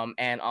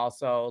 and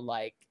also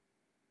like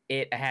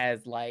it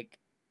has like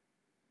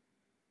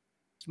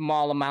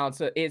small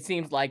amounts of, it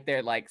seems like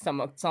they're like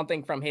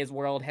something from his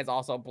world has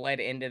also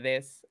bled into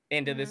this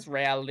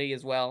reality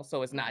as well,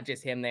 so it's not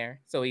just him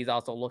there, so he's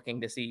also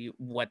looking to see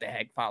what the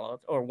heck follows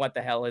or what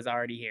the hell is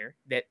already here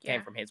that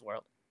came from his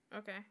world.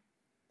 Okay.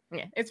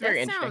 Yeah, it's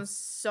very interesting. That sounds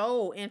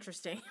so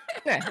interesting.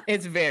 Yeah,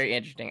 it's very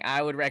interesting.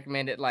 I would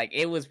recommend it. Like,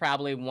 it was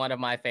probably one of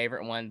my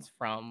favorite ones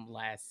from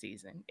last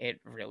season. It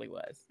really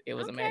was. It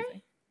was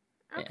amazing.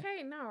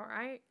 Okay, no,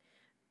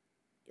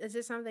 is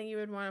this something you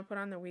would want to put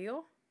on the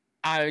wheel?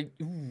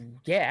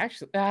 Yeah,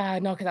 actually,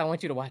 no, because I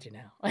want you to watch it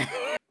now.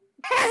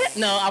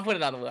 No, I'll put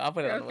it on the wheel. On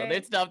the wheel.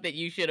 There's stuff that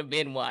you should have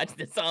been watched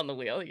that's on the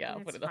wheel. Yeah, I'll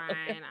put it on the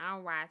wheel.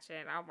 I'll watch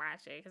it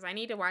because I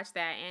need to watch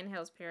that and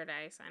Hell's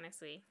Paradise,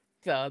 honestly.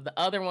 So the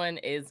other one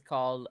is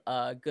called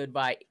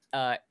Goodbye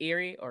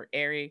Eerie or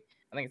Airy.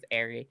 I think it's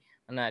Airy.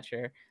 I'm not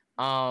sure.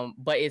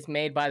 But it's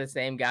made by the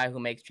same guy who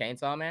makes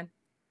Chainsaw Man.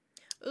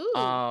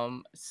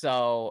 Ooh.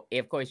 So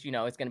of course, you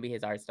know, it's gonna be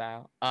his art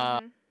style.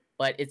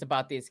 But it's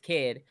about this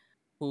kid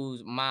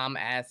whose mom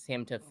asks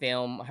him to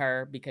film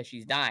her because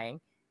she's dying,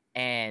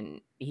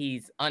 and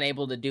he's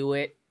unable to do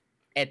it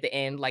at the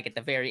end, like at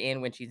the very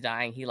end when she's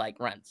dying, he like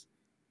runs.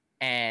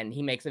 And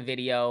he makes a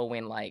video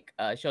when like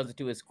shows it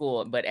to his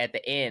school, but at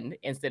the end,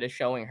 instead of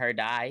showing her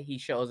die, he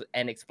shows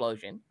an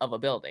explosion of a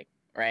building,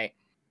 right?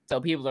 So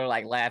people are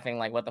like laughing,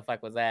 like, what the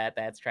fuck was that?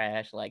 That's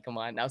trash. Like, come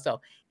on now.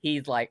 So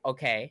he's like,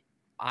 okay,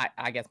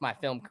 I guess my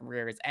film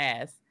career is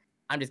ass.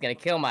 I'm just gonna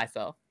kill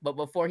myself. But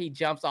before he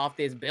jumps off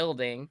this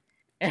building,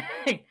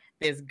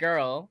 this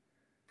girl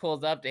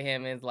pulls up to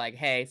him and is like,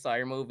 hey, saw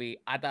your movie.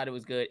 I thought it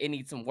was good. It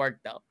needs some work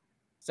though.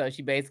 So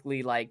she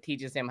basically like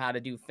teaches him how to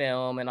do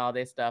film and all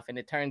this stuff. And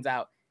it turns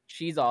out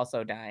she's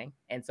also dying.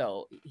 And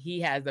so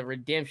he has the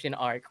redemption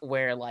arc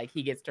where like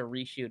he gets to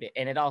reshoot it.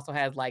 And it also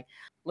has like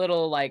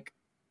little like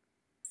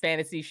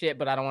fantasy shit,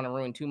 but I don't want to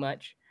ruin too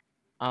much.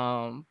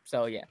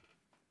 So yeah.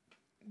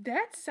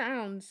 That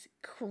sounds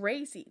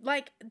crazy.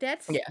 Like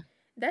that's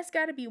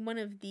got to be one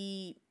of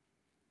the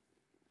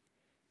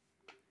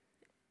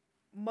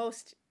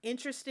most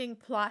interesting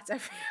plots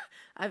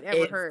I've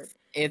ever heard.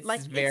 It's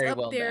like very it's up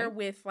well there done.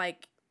 with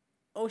like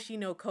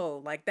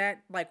Oshinoko, like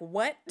that. Like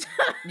what?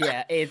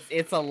 Yeah,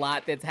 it's a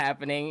lot that's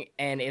happening,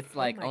 and it's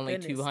like only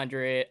goodness.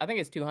 200. I think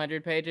it's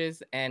 200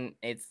 pages, and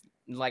it's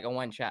like a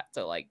one shot.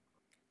 So like,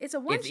 it's a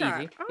one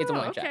shot. Easy. It's a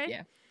one shot.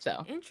 Yeah.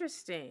 So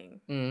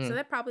interesting. So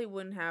that probably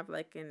wouldn't have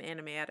like an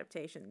anime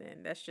adaptation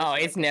then. That's just.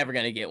 It's never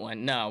gonna get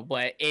one. No,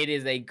 but it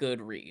is a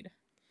good read.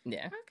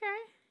 Yeah.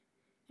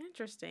 Okay.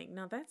 Interesting.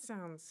 No, that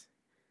sounds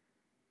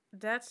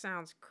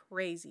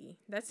crazy.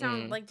 That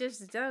sounds like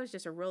that was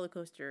just a roller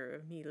coaster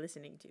of me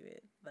listening to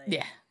it. Like,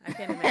 yeah, I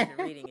can't imagine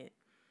reading it.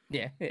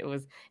 Yeah, it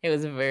was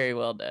very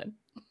well done.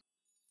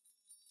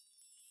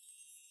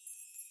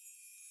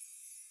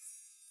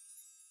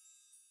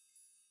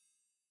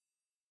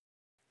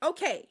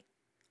 Okay,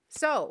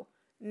 so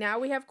now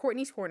we have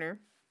Courtney's Corner.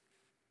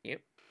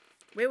 Yep.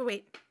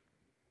 Wait.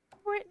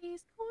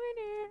 Courtney's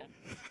Corner.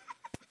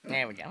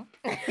 There we go.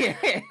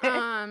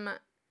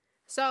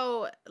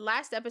 So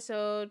last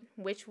episode,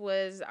 which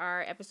was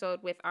our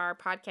episode with our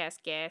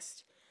podcast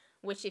guest,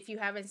 which if you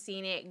haven't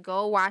seen it,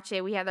 go watch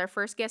it. We had our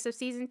first guest of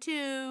season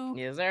 2.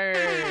 Yes, sir.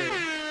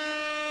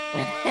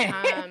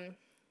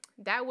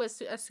 that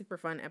was a super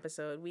fun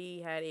episode.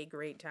 We had a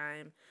great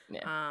time.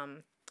 Yeah.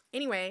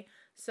 Anyway,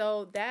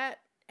 so that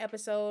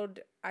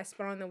episode, I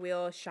spun on the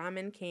wheel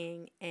Shaman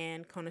King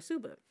and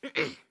Konosuba.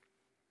 I'm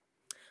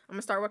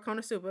gonna start with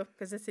Konosuba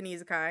because it's an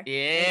isekai.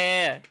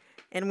 Yeah.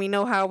 And we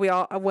know how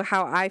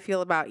how I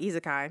feel about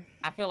isekai.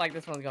 I feel like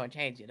this one's gonna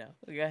change you though.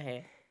 Go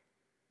ahead.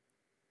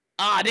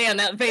 Oh damn,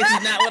 that face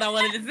is not what I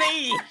wanted to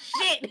see.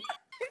 Shit.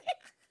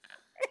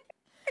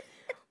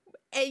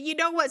 And you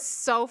know what's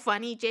so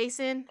funny,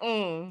 Jason?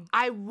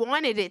 I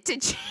wanted it to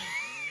change.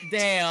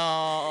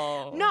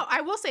 Damn. No,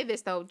 I will say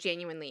this though,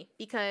 genuinely,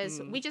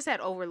 because we just had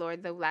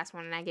Overlord, the last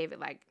one, and I gave it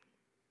like,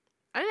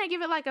 didn't I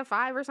give it like a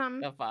 5 or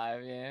something? A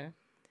 5, yeah.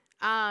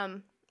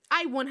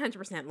 I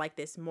 100% like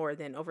this more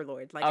than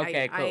Overlord. Like,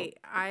 okay, cool.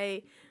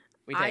 I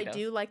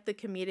do like the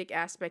comedic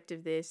aspect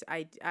of this.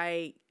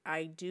 I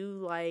do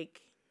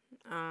like,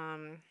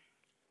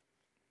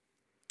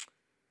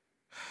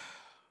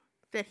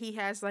 that he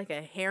has like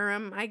a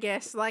harem, I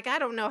guess. Like, I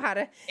don't know how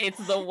to. It's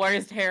the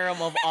worst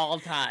harem of all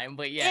time,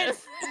 but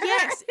yes.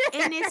 Yes,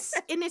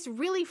 and it's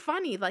really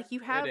funny. Like, you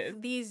have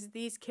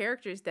these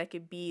characters that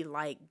could be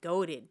like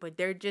goated, but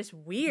they're just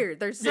weird.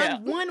 There's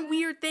one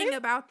weird thing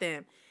about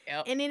them,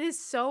 and it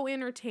is so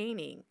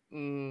entertaining.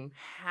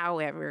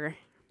 However,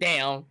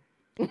 damn,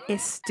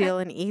 it's still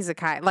an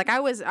isekai. Like, I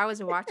was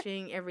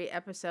watching every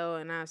episode,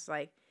 and I was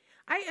like,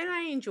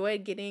 I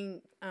enjoyed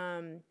getting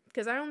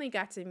because I only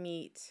got to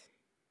meet.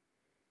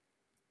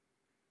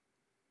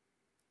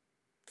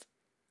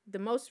 The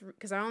most,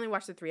 because I only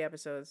watched the 3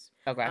 episodes.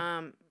 Okay.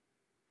 I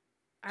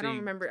don't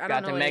remember. I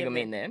don't know. Got to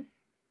Megumin then.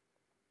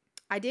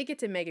 I did get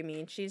to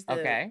Megumin. She's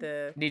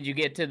the. Did you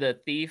get to the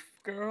thief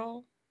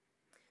girl?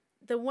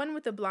 The one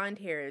with the blonde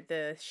hair,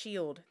 the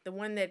shield, the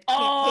one that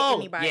can't hit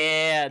anybody.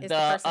 Yeah,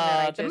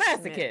 the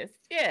masochist.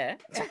 Yeah.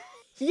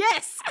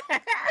 Yes.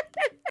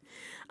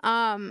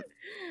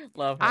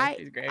 Love her.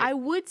 She's great. I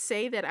would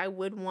say that I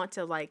would want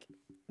to like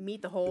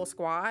meet the whole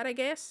squad, I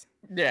guess.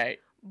 Right.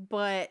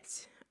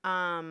 But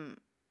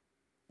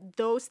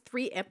those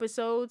 3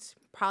 episodes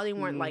probably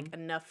weren't like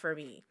enough for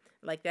me.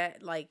 Like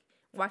that, like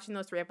watching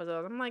those 3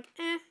 episodes, I'm like,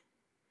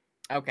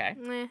 okay.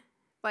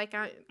 Like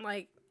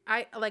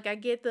I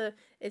get the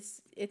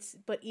it's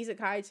but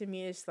isekai to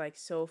me is like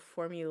so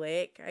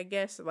formulaic, I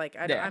guess. Like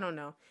I don't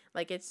know.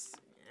 Like it's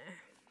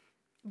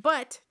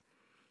but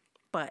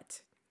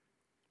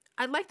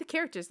I like the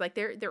characters. Like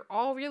they're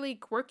all really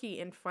quirky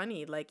and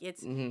funny. Like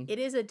it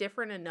is a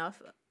different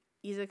enough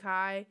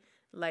isekai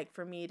like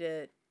for me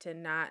to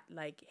not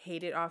like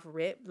hate it off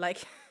rip, like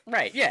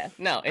right, yeah,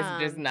 no, it's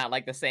just not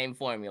like the same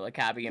formula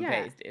copy and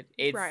pasted.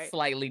 It's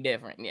slightly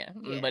different,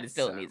 but it's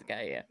still an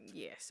isekai.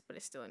 Yes, but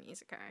it's still an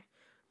isekai.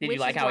 Did you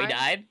like how he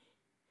died?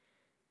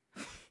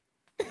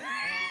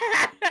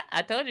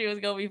 I told you it was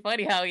gonna be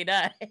funny how he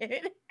died.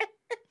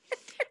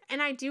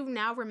 And I do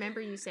now remember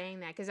you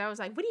saying that because I was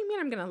like, what do you mean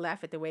I'm gonna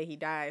laugh at the way he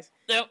dies?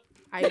 Yep.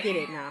 I get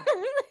it now.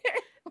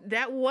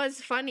 That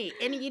was funny.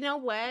 And you know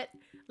what,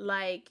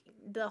 like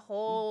the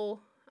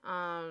whole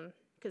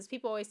because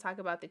people always talk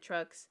about the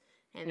trucks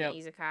and the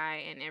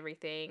isekai and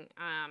everything,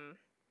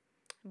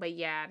 but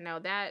yeah, no,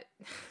 that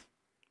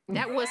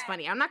was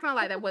funny. I'm not gonna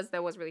lie, that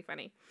was really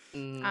funny.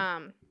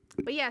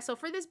 But yeah, so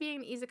for this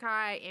being an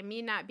isekai and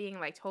me not being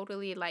like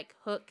totally like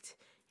hooked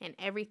and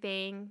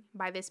everything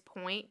by this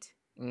point,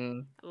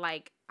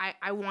 like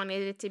I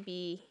wanted it to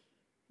be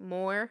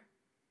more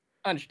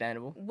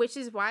understandable, which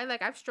is why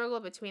like I've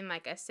struggled between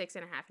like a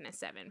 6.5 and a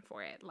 7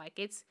 for it. Like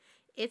it's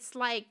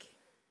like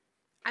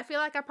I feel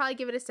like I probably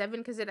give it a 7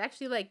 because it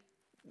actually like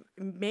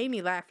made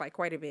me laugh like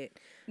quite a bit.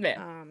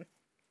 Yeah.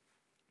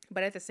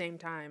 But at the same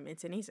time,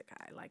 it's an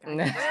isekai. Like, come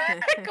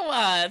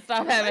on,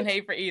 stop having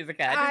hate for isekai.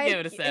 Just give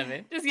it a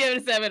 7. Just give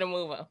it a 7 and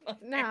move on.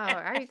 No,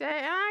 I give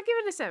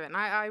it a 7.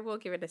 I will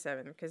give it a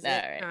 7 because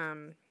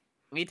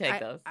we take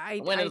those. I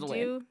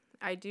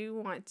do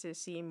want to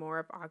see more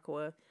of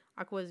Aqua.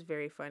 Aqua is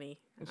very funny.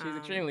 She's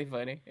extremely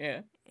funny.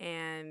 Yeah.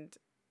 And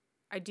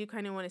I do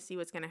kind of want to see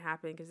what's going to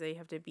happen because they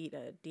have to beat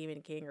a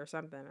demon king or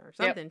something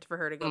for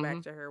her to go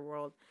back to her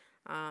world.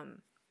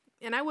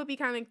 And I would be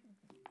kind of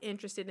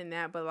interested in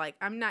that, but like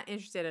I'm not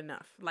interested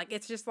enough. Like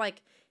it's just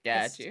like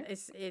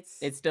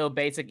it's still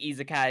basic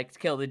isekai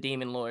kill the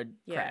demon lord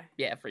crap.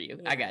 Yeah, for you.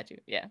 I got you.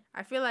 Yeah.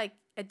 I feel like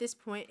at this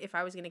point, if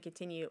I was going to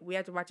continue, we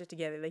have to watch it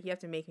together. Like you have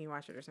to make me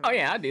watch it or something. Oh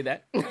yeah, I'll do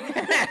that.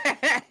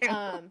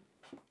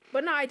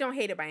 But no, I don't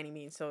hate it by any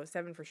means. So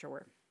 7 for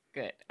sure.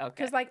 Good. Okay.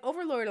 Because like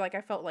Overlord, like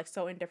I felt like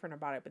so indifferent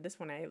about it, but this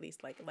one I at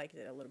least like liked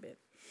it a little bit.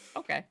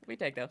 Okay, we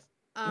take those.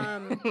 Now,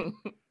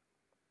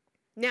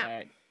 all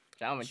right.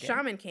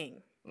 Shaman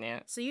King.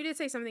 Yeah. So you did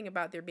say something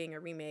about there being a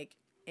remake,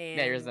 and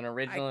there's an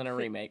original and a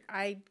remake.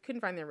 I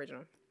couldn't find the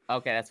original.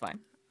 Okay, that's fine.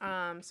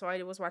 So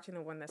I was watching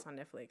the one that's on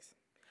Netflix.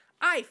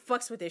 I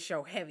fucks with this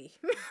show heavy.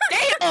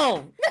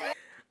 Damn.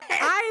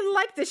 I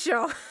like the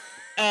show.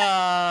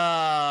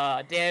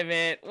 Oh, damn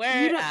it.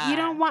 You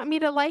don't want me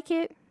to like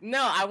it?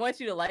 No, I want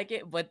you to like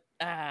it, but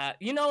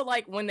you know,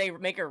 like when they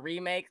make a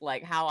remake,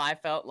 like how I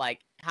felt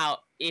like how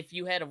if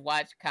you had to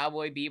watch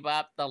Cowboy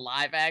Bebop, the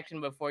live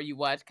action, before you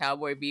watch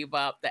Cowboy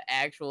Bebop, the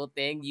actual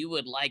thing, you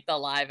would like the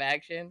live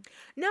action?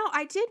 No,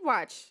 I did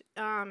watch.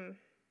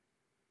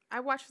 I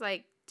watched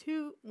like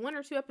one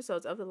or two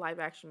episodes of the live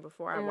action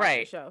before I watched the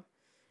Right. show,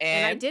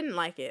 and I And didn't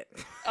like it.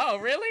 oh,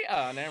 really?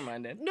 Oh, never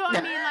mind then. No,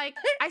 I mean, like,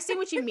 I see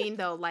what you mean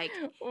though. Right.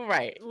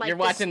 You're Like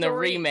watching the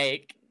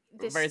remake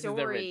the versus the original.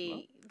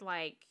 story,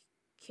 like,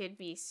 could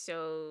be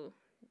so.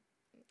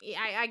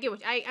 I get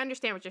what I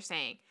understand what you're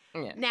saying.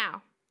 Yeah.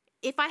 Now,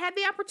 if I had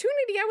the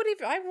opportunity,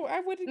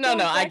 I would. No,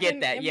 go I back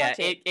get that. and Yeah, watch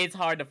it. it's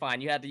hard to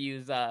find. You have to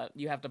use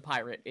you have to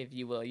pirate, if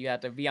you will. You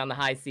have to be on the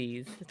high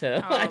seas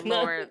to Oh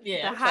Lord,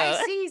 yeah, the high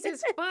so seas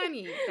is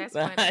funny. That's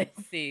the funny. high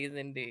seas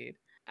indeed.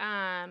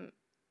 But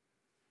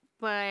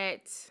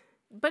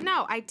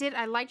no,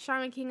 I liked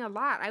Shaman King a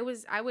lot. I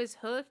was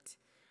hooked.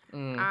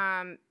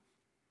 Mm.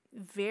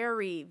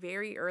 Very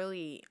very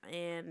early,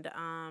 and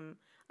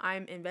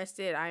I'm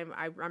invested.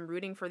 I'm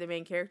rooting for the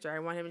main character. I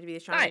want him to be the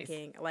Shaman Nice.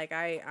 King. Like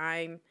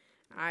I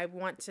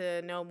want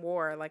to know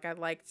more. Like I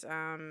liked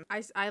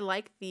I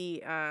like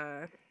the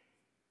I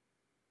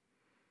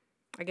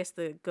guess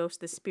the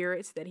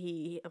spirits that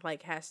he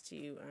like has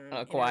to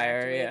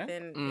Acquire, interact yeah.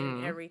 with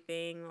and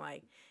everything.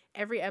 Like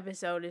every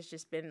episode has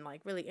just been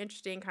like really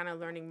interesting, kind of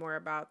learning more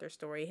about their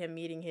story. Him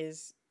meeting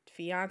his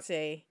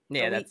fiance,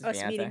 Yeah, that's his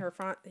us meeting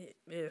fiance.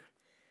 her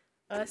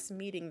us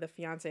meeting the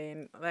fiance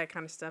and that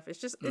kind of stuff. It's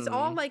just it's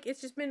all like it's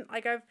just been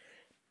like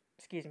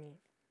excuse me.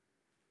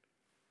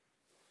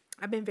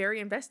 I've been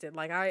very invested.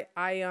 Like I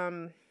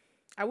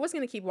was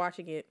gonna keep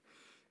watching it,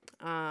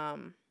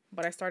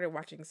 but I started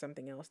watching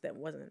something else that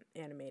wasn't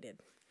animated.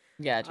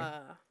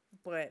 Gotcha.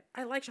 But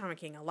I like Shaman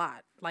King a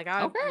lot. Like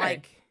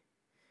Okay.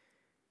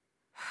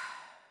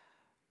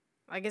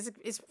 I guess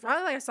it's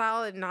probably like a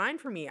solid 9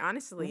 for me,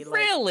 honestly.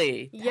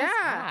 Really? Like, yeah,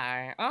 That's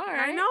high. All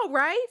right. I know,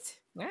 right?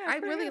 Yeah, I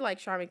really like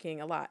Shaman King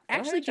a lot.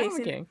 Actually, Shaman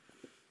Jason, King.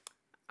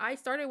 I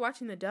started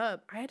watching the dub.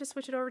 I had to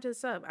switch it over to the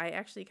sub. I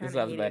actually kind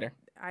of hated. Better.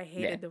 I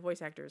hated the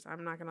voice actors.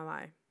 I'm not gonna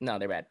lie. No,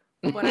 they're bad.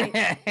 But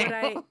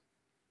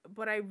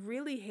I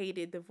really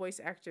hated the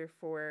voice actor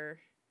for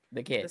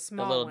the kid, the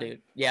little one.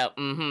 dude. Yep.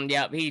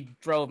 Yep. He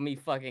drove me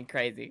fucking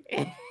crazy.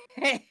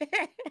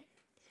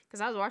 Because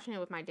I was watching it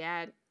with my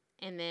dad,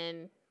 and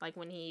then like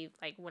when he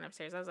like went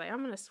upstairs, I was like,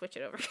 I'm gonna switch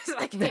it over because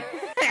like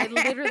I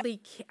literally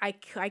I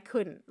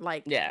couldn't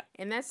like yeah.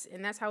 And that's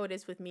how it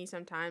is with me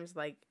sometimes.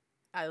 Like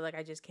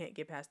I just can't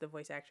get past the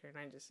voice actor, and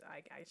I just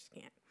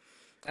can't.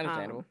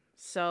 Understandable.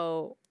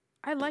 So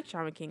I like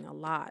Shaman King a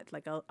lot.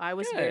 Like I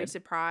was very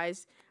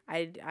surprised.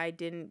 I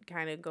didn't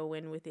kind of go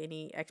in with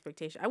any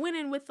expectation. I went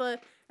in with a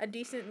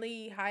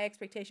decently high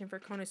expectation for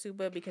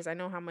Konosuba because I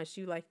know how much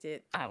you liked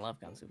it. I love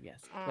Konosuba,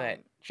 yes.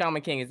 But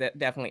Shaman King is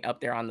definitely up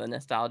there on the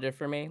nostalgia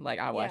for me. Like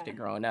I watched it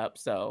growing up,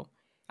 so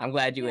I'm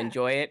glad you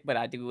enjoy it, but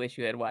I do wish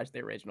you had watched the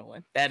original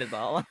one. That is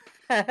all.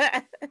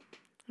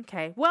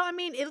 Okay. Well, I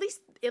mean, at least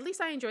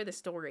I enjoy the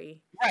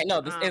story. Right. No,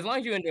 as long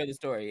as you enjoy the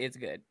story, it's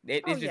good.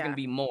 It's just yeah. gonna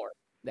be more.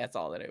 That's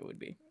all that it would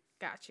be.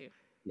 Got you.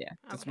 Yeah,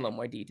 just a little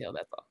more detail.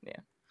 That's all. Yeah.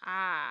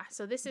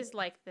 So this is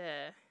like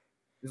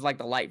It's like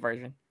the light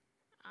version.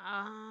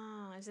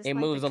 Oh, is this it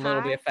like moves the a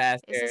little bit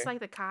faster. Is this like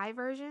the Kai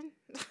version?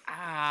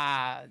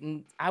 I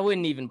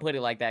wouldn't even put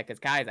it like that because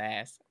Kai's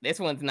ass. This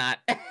one's not.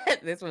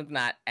 This one's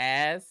not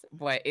ass,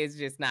 but it's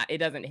just not. It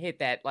doesn't hit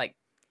that. Like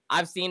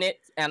I've seen it.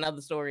 I know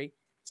the story,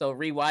 so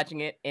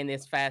rewatching it in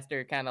this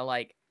faster kind of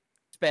like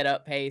sped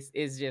up pace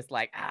is just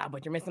like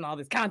but you're missing all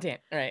this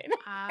content, right?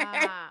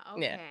 Okay.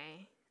 Yeah.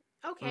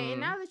 Okay, and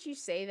now that you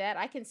say that,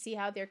 I can see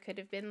how there could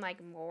have been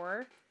like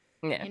more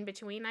in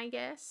between, I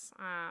guess.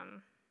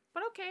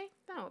 But okay,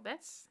 no,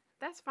 that's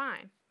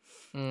fine.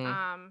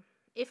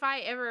 If I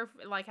ever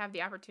like have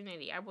the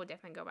opportunity, I will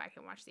definitely go back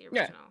and watch the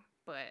original.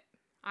 But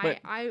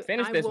I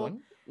finish this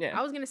one. Yeah,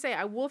 I was gonna say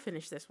I will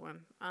finish this one.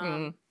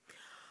 So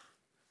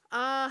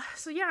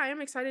yeah, I am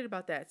excited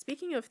about that.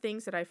 Speaking of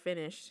things that I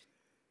finished,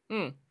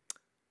 did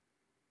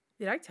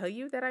I tell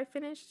you that I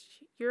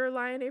finished Your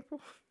Lie in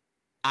April?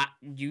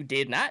 You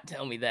did not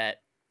tell me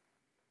that.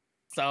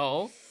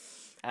 So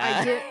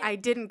I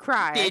didn't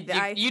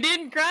cry. You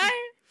didn't cry?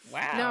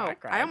 Wow. No,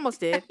 I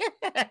almost did.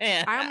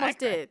 I almost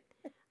did.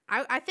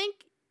 I think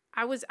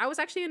I was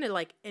actually in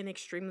an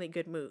extremely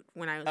good mood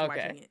when I was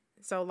watching it.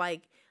 So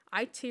like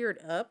I teared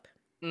up,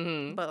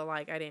 but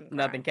like I didn't cry.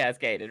 Nothing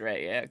cascaded,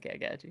 right? Yeah, okay, I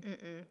got you.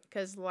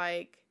 Because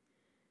like,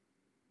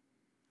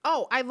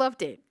 I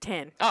loved it.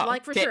 10. Oh,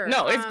 like for 10. sure.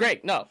 No, it's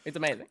great. No, it's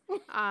amazing.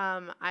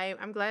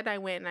 I'm glad I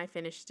went and I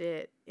finished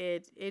it.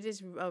 It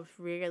is a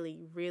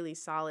really, really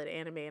solid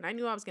anime, and I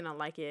knew I was gonna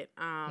like it.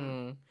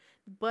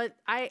 But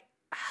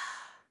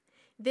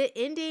the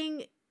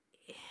ending,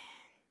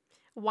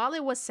 while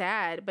it was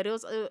sad, but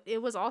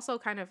it was also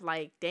kind of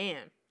like,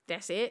 damn,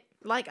 that's it.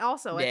 Like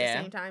also at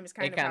the same time, it's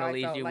kind of how I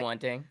leaves felt. you like,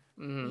 wanting.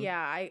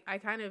 Yeah, I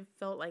kind of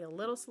felt like a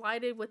little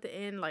slighted with the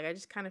end. Like I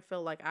just kind of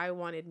felt like I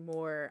wanted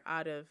more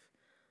out of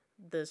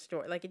the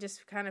story. Like it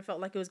just kind of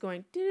felt like it was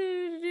going do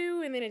do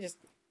do, and then it just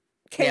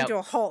came to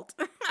a halt.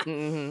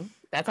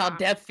 That's how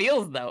death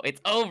feels, though. It's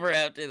over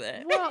after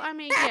that. Well, I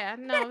mean, yeah,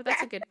 no,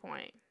 that's a good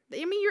point.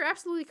 I mean, you're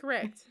absolutely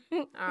correct.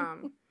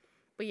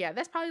 But yeah,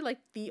 that's probably like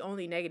the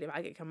only negative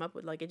I could come up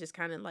with. Like, it just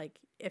kind of like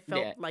it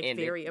felt like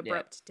ended. very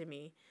abrupt to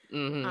me.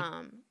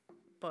 Mm-hmm.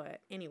 But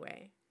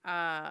anyway,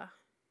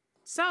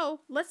 so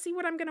let's see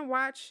what I'm gonna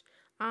watch.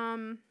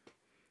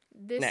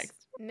 This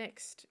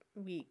next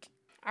week.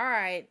 All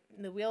right,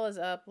 the wheel is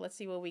up. Let's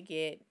see what we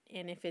get.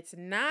 And if it's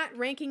not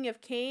Ranking of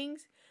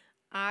Kings,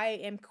 I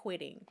am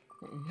quitting.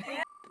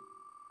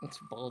 It's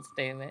a bold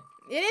statement.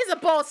 It is a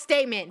bold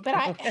statement, but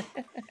I.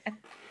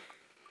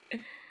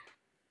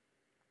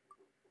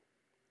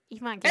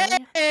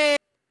 Evangelion.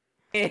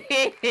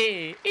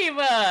 Hey,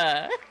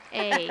 Eva.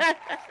 Hey.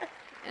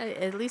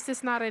 At least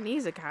it's not an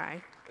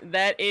isekai.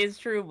 That is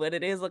true, but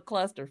it is a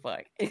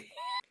clusterfuck.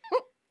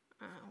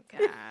 Oh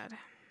God.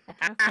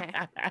 Okay.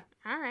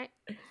 All right.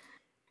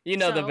 You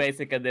know the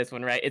basic of this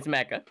one, right? It's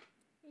mecha.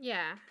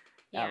 Yeah.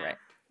 All right.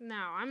 No,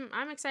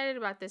 I'm excited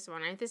about this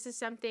one. This is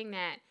something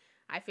that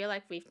I feel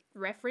like we've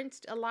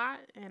referenced a lot,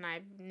 and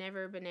I've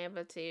never been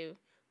able to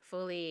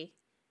fully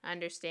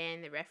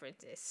understand the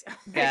references.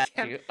 Got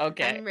you.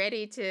 Okay. I'm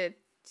ready to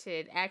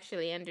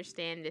actually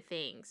understand the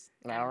things.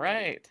 All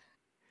right.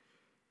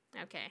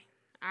 Okay.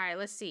 All right,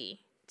 let's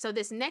see. So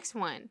this next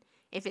one,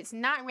 if it's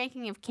not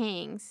Ranking of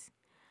Kings,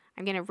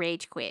 I'm going to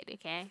rage quit,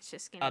 okay? It's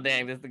just going to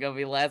dang, this is going to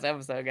be the last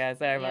episode, guys.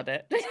 Sorry about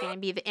that. It's going to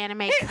be the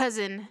Anime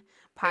Cousin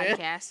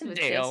podcast with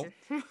Jason.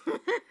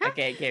 I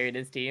can't carry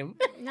this team.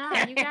 No,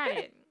 you got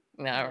it.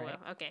 All right. Well,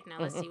 okay, now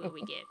let's see what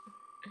we get.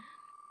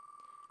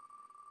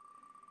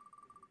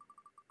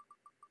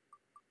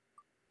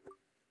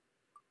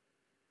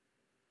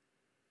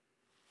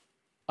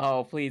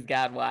 Oh, please,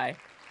 God, why?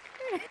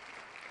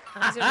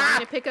 Is it wrong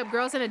to pick up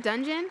girls in a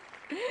dungeon?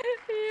 Yeah.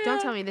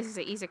 Don't tell me this is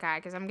an isekai,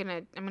 because I'm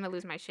gonna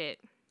lose my shit.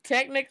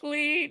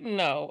 Technically,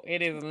 no,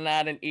 it is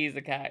not an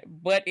isekai,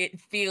 but it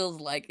feels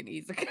like an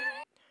isekai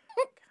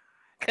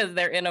because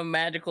they're in a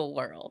magical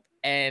world,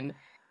 and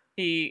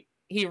he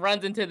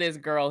runs into this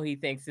girl he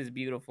thinks is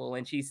beautiful,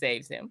 and she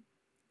saves him,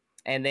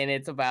 and then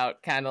it's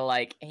about kind of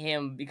like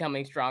him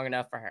becoming strong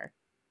enough for her.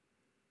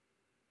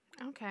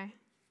 Okay.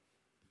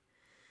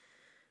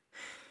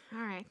 All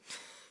right.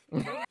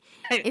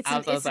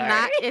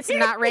 It's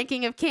not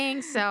Ranking of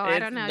Kings, so I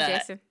don't know,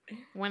 Jason.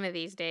 One of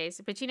these days.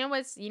 But you know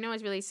what's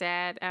really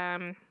sad?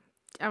 I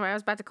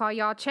was about to call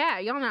y'all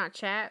chat. Y'all not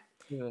chat.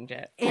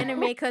 Chat.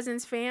 Anime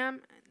Cousins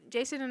fam.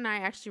 Jason and I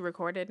actually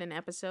recorded an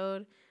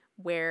episode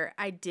where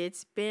I did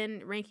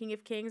spin Ranking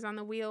of Kings on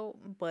the wheel,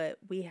 but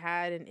we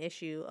had an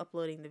issue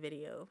uploading the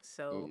video.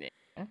 So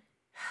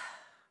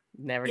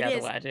never got to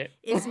watch it.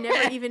 It's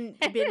never even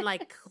been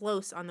like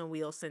close on the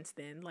wheel since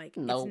then. Like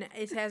nope.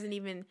 It hasn't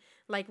even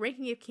like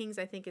Ranking of Kings.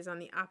 I think is on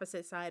the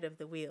opposite side of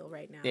the wheel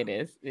right now. It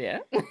is, yeah.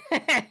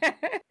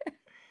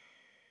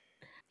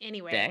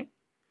 Anyway, dang.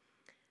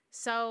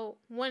 So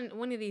one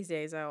of these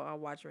days I'll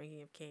watch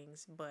Ranking of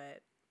Kings,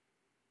 but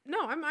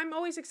no, I'm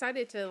always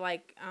excited to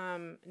like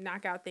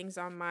knock out things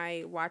on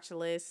my watch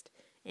list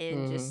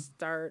and just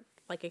start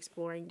like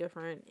exploring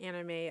different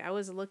anime. I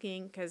was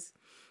looking because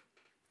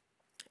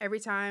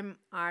every time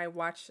I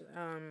watch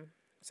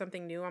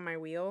something new on my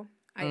wheel,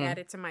 I add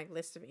it to my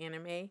list of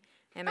anime,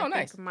 and I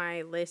think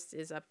my list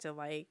is up to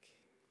like,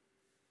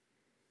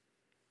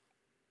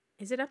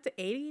 is it up to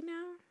 80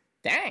 now?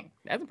 Dang,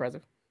 that's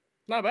impressive.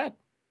 Not bad.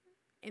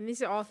 And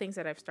these are all things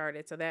that I've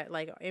started, so that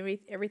like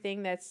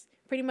everything that's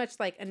pretty much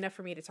like enough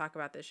for me to talk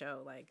about the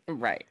show, like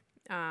right.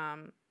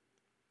 And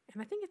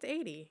I think it's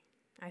 80.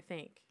 I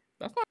think.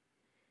 That's not.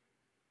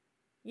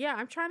 Yeah,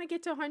 I'm trying to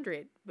get to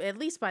 100, at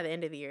least by the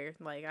end of the year.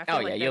 Like I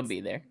feel like you'll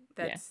be there.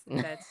 That's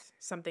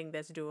something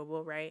that's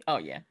doable, right? Oh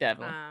yeah,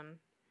 definitely.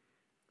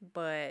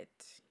 But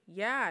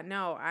yeah,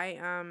 no,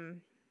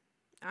 I'm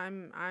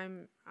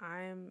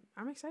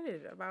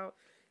excited about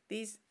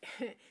these.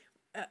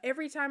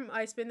 Every time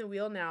I spin the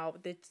wheel now,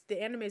 the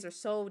animes are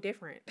so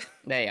different.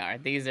 They are.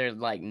 These are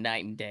like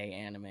night and day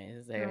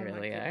animes. They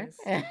really are.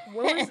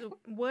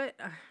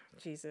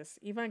 Jesus,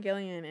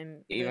 Evangelion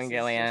and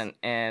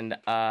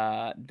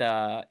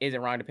Is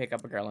It Wrong to Pick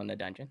Up a Girl in the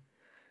Dungeon?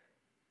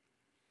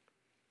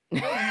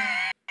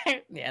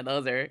 Yeah,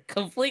 those are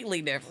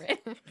completely different.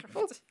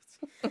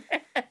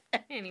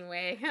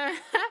 Anyway,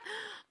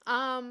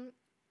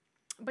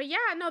 but yeah,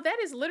 no, that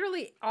is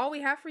literally all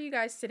we have for you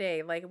guys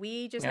today. Like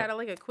we just had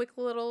a quick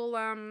little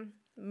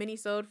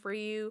minisode for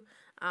you.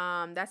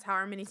 That's how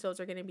our minisodes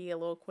are going to be, a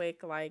little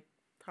quick, like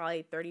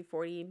probably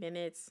 30-40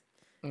 minutes.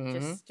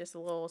 Just a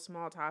little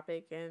small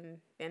topic,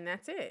 and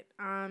that's it.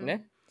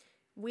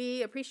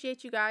 We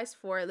appreciate you guys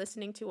for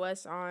listening to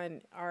us on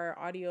our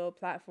audio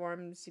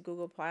platforms,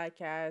 Google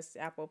Podcasts,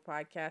 Apple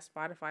Podcasts,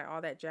 Spotify,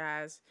 all that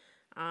jazz.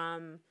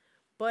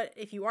 But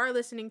if you are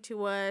listening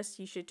to us,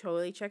 you should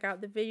totally check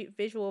out the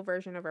visual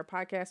version of our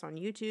podcast on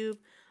YouTube.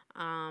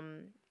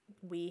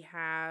 We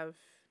have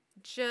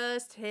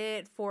just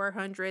hit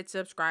 400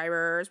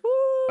 subscribers. Woo!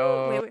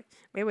 Oh.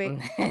 Wait.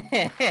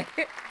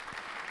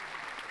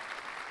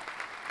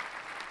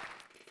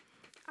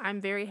 I'm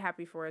very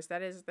happy for us.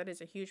 That is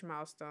a huge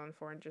milestone,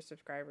 400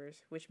 subscribers,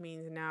 which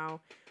means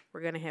now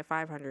we're gonna hit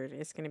 500.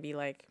 It's gonna be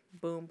like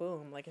boom,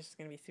 boom, like it's just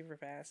gonna be super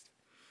fast.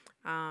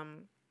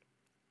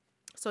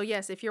 So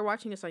yes, if you're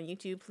watching this on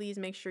YouTube, please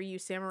make sure you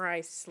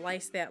samurai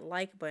slice that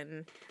like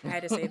button. I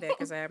had to say that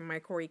because I have my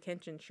Corey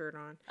Kenshin shirt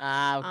on.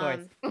 Of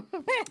course.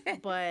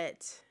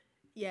 But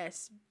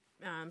yes,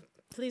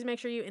 please make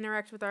sure you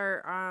interact with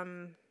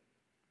our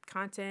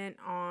content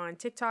on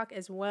TikTok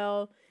as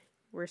well.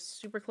 We're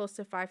super close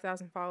to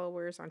 5,000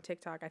 followers on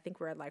TikTok. I think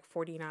we're at like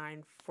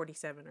 49,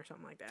 47 or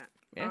something like that.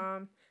 Yeah.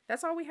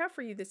 That's all we have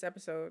for you this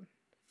episode.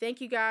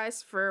 Thank you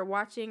guys for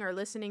watching or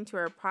listening to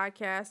our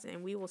podcast,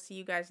 and we will see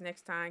you guys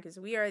next time because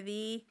we are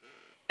the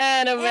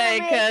Anime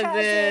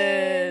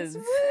Cousins.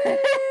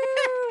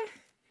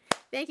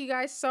 Thank you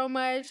guys so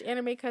much,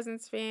 Anime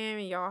Cousins fam,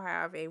 and y'all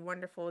have a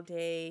wonderful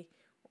day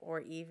or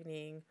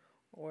evening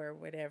or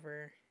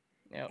whatever.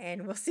 Yep.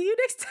 And we'll see you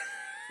next time.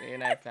 See you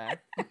next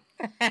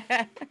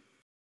time.